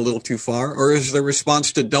guess I went a little too far, or is their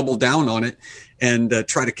response to double down on it and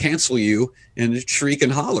try to cancel you and shriek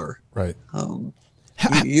and holler? Right.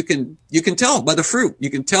 You can tell by the fruit. You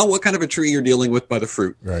can tell what kind of a tree you're dealing with by the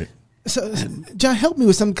fruit. Right. So, John, help me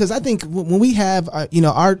with something, because I think when we have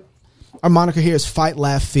our moniker here is Fight,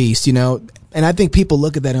 Laugh, Feast, and I think people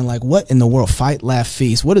look at that and like, what in the world? Fight, laugh,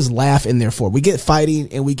 feast. What is laugh in there for? We get fighting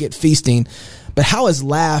and we get feasting, but how is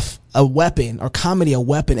laugh a weapon, or comedy a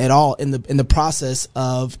weapon at all in the process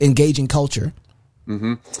of engaging culture?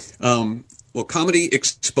 Well, comedy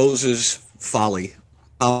exposes folly.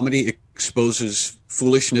 Comedy exposes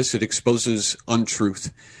foolishness. It exposes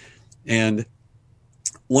untruth. And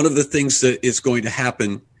one of the things that is going to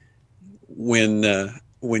happen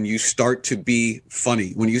when you start to be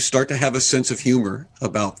funny, when you start to have a sense of humor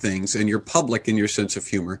about things, and you're public in your sense of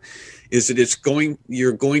humor, is that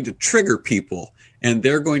you're going to trigger people, and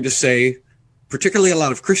they're going to say, particularly a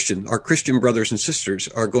lot of our Christian brothers and sisters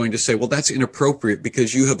are going to say, well, that's inappropriate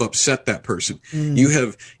because you have upset that person. You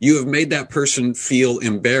have made that person feel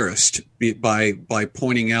embarrassed by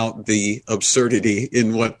pointing out the absurdity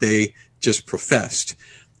in what they just professed.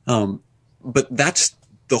 but that's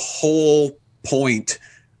the whole point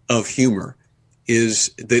of humor,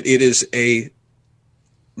 is that it is a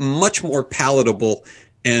much more palatable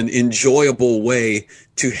and enjoyable way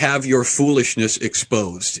to have your foolishness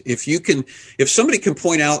exposed. If somebody can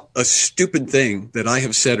point out a stupid thing that I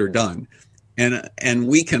have said or done, and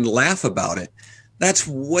we can laugh about it, that's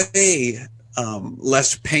way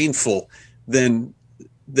less painful than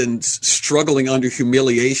struggling under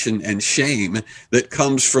humiliation and shame that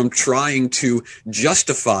comes from trying to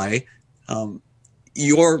justify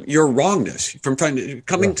your wrongness, from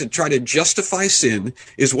to try to justify sin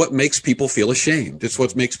is what makes people feel ashamed. It's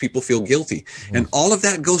what makes people feel guilty. And all of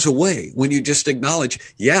that goes away when you just acknowledge,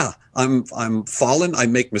 yeah, I'm fallen. I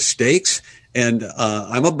make mistakes, and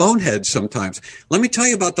I'm a bonehead sometimes. Let me tell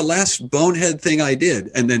you about the last bonehead thing I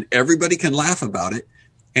did, and then everybody can laugh about it,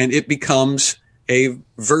 and it becomes a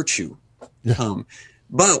virtue. Yeah.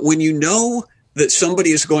 But when you know that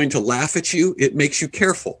somebody is going to laugh at you, it makes you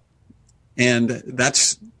careful. And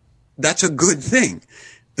that's a good thing.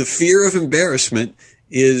 The fear of embarrassment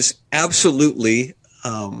is absolutely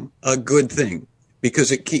a good thing,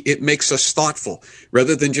 because it makes us thoughtful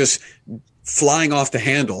rather than just flying off the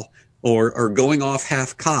handle or going off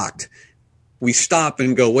half cocked. We stop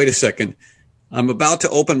and go, wait a second. I'm about to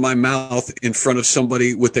open my mouth in front of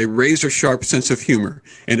somebody with a razor sharp sense of humor.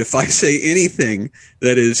 And if I say anything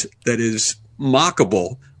that is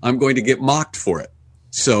mockable, I'm going to get mocked for it.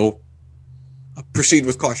 So proceed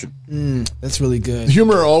with caution. That's really good.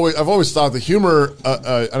 I've always thought the humor,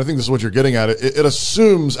 and I think this is what you're getting at, it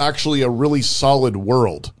assumes actually a really solid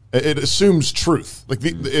world. It assumes truth. Like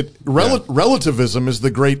relativism is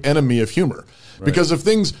the great enemy of humor. Right. Because if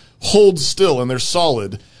things hold still and they're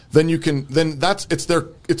solid, then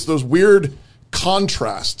it's those weird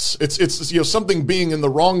contrasts. It's something being in the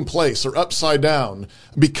wrong place or upside down.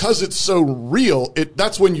 Because it's so real,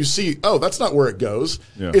 that's when you see, oh, that's not where it goes.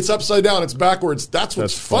 Yeah. It's upside down, it's backwards. That's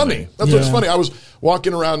what's funny. That's what's funny. I was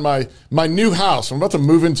walking around my new house. I'm about to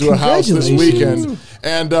move into a house this weekend,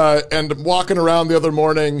 and walking around the other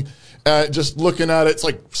morning, just looking at it. It's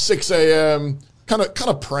like 6 a.m., kind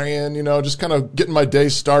of praying, just kind of getting my day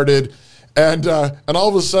started. And all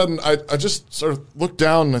of a sudden, I just sort of look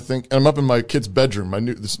down, and I'm up in my kid's bedroom,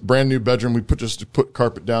 this brand new bedroom. We put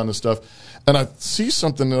carpet down and stuff, and I see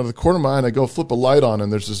something out of the corner of my eye, and I go flip a light on,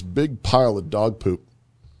 and there's this big pile of dog poop.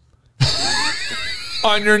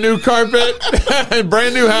 On your new carpet,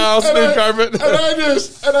 brand new house, carpet.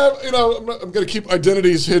 I'm going to keep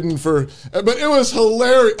identities hidden but it was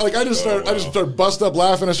hilarious. Like I just started busting up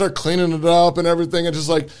laughing. I started cleaning it up and everything. And just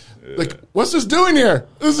like, what's this doing here?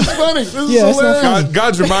 This is funny. This is hilarious.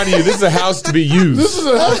 God's reminding you, this is a house to be used. This is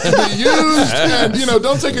a house to be used. And,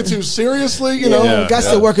 don't take it too seriously, God's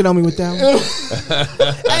still working on me with that one.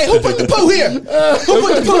 Hey, who put the poo here? Who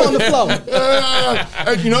put the poo on the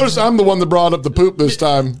floor? You notice I'm the one that brought up the poop this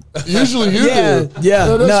time. Usually you do.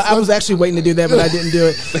 Yeah. I was actually waiting to do that, but I didn't do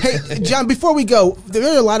it. Hey, John, before we go,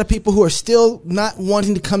 there are a lot of people who are still not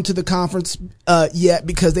wanting to come to the conference yet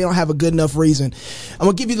because they don't have a good enough reason. I'm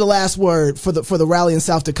going to give you the last word for the rally in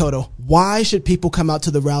South Dakota. Why should people come out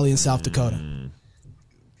to the rally in South Dakota?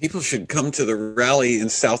 People should come to the rally in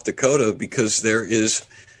South Dakota because there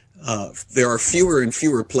are fewer and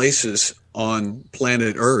fewer places on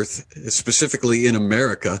planet Earth, specifically in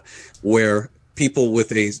America, where people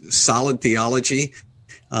with a solid theology,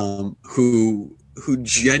 who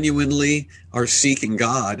genuinely are seeking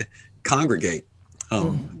God, congregate.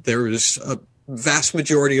 There is a vast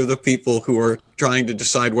majority of the people who are trying to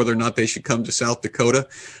decide whether or not they should come to South Dakota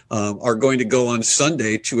are going to go on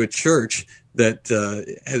Sunday to a church that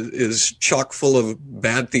is chock full of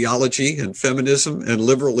bad theology and feminism and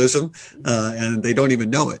liberalism, and they don't even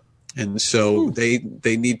know it. And so they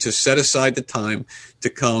need to set aside the time to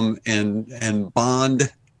come and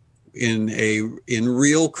bond in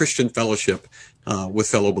real Christian fellowship with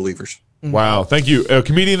fellow believers. Wow, thank you.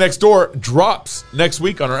 Comedian Next Door drops next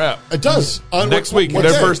week on our app. It does. Next week,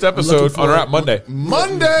 their first episode on our app Monday.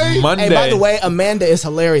 Monday. Hey, by the way, Amanda is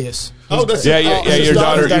hilarious. Oh, that's your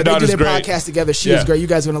daughter's they do their great. podcast together. She is great. You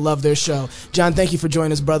guys are going to love their show. John, thank you for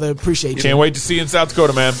joining us, brother. Appreciate you. Can't wait to see you in South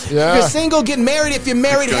Dakota, man. Yeah. If you're single, get married. If you're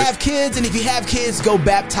married, have kids. And if you have kids, go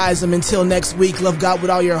baptize them. Until next week, love God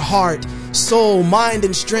with all your heart, soul, mind,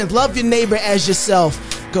 and strength. Love your neighbor as yourself.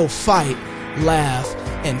 Go fight, laugh,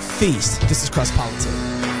 and feast. This is Cross Politics.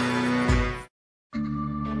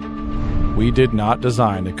 We did not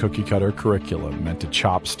design a cookie-cutter curriculum meant to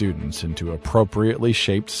chop students into appropriately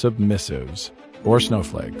shaped submissives or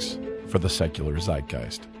snowflakes for the secular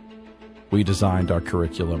zeitgeist. We designed our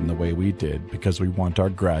curriculum the way we did because we want our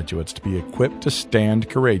graduates to be equipped to stand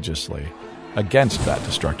courageously against that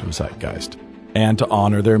destructive zeitgeist, and to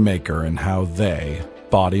honor their maker and how they,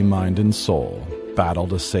 body, mind, and soul, battle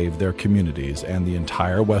to save their communities and the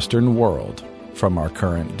entire Western world from our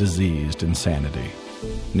current diseased insanity.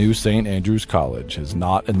 New St. Andrews College is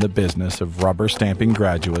not in the business of rubber stamping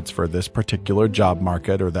graduates for this particular job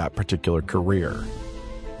market or that particular career.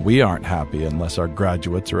 We aren't happy unless our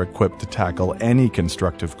graduates are equipped to tackle any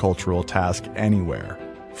constructive cultural task anywhere,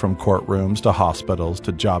 from courtrooms to hospitals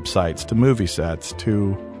to job sites to movie sets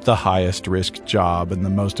to the highest risk job and the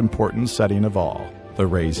most important setting of all, the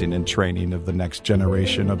raising and training of the next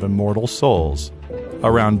generation of immortal souls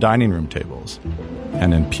around dining room tables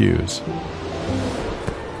and in pews.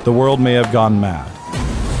 The world may have gone mad,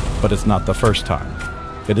 but it's not the first time.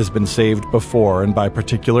 It has been saved before and by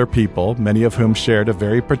particular people, many of whom shared a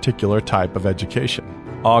very particular type of education.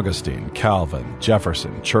 Augustine, Calvin,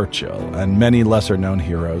 Jefferson, Churchill, and many lesser-known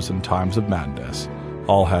heroes in times of madness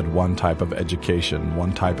all had one type of education,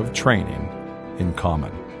 one type of training in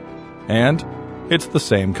common. And it's the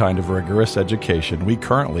same kind of rigorous education we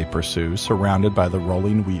currently pursue surrounded by the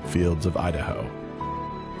rolling wheat fields of Idaho.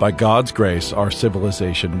 By God's grace, our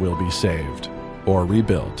civilization will be saved, or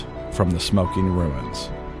rebuilt, from the smoking ruins.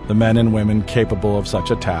 The men and women capable of such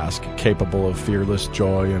a task, capable of fearless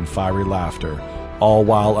joy and fiery laughter, all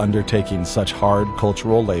while undertaking such hard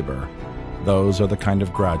cultural labor, those are the kind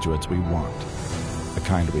of graduates we want, the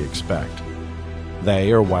kind we expect.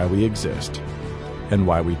 They are why we exist, and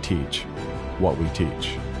why we teach what we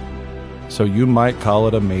teach. So you might call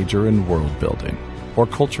it a major in world building, or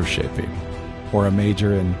culture shaping, or a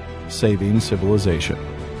major in saving civilization.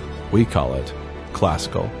 We call it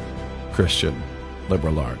classical Christian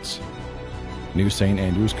liberal arts. New St.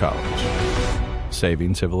 Andrews College,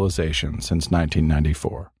 saving civilization since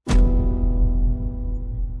 1994.